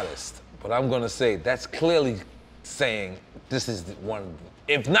be modest, but I'm gonna say that's clearly saying this is one,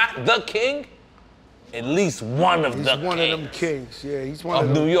 if not the king, at least one of the kings. He's one of them kings, yeah. He's one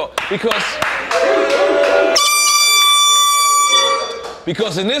of them. New York,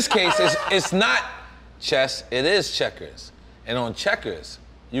 because in this case, it's not chess, it is checkers. And on checkers,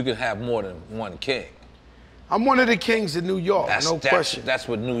 you can have more than one king. I'm one of the kings in New York, no question. That's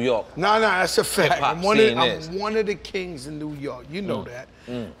what New York. No, that's a fact. I'm one of the kings in New York. You know that.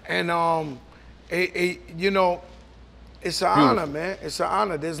 And you know, it's an honor, man. It's an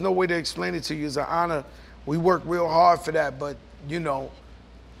honor. There's no way to explain it to you. It's an honor. We work real hard for that, but you know,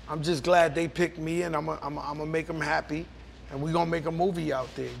 I'm just glad they picked me, and I'm gonna make them happy. And we're gonna make a movie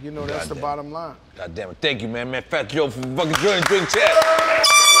out there. You know, that's the bottom line. God damn it. Thank you, man. Man, Fat Joe for fucking joining Drink Chat.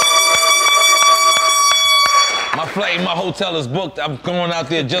 My flight in my hotel is booked. I'm going out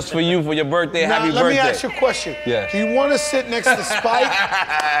there just for you for your birthday. Happy birthday. Let me ask you a question. Yeah. Do you want to sit next to Spike,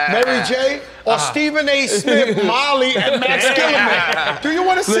 Mary J, or Stephen A. Smith, Molly, and Max Kellerman? Do you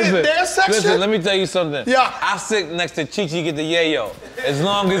want to sit in their section? Listen, let me tell you something. Yeah. I'll sit next to Chi-Chi Get the Yayo. As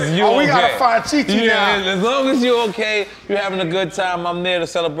long as you're okay. We gotta find Chi-Chi now. As long as you're okay, you're having a good time, I'm there to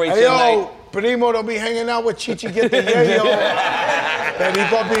celebrate your night. Primo don't be hanging out with Chi-Chi Get the Yayo. Baby,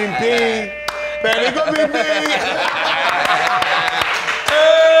 go be big. Baby, go be big.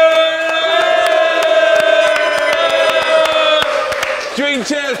 Drink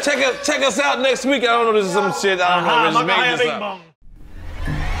Champs, check us out next week. I don't know, this is some shit. I don't know. Just make this up.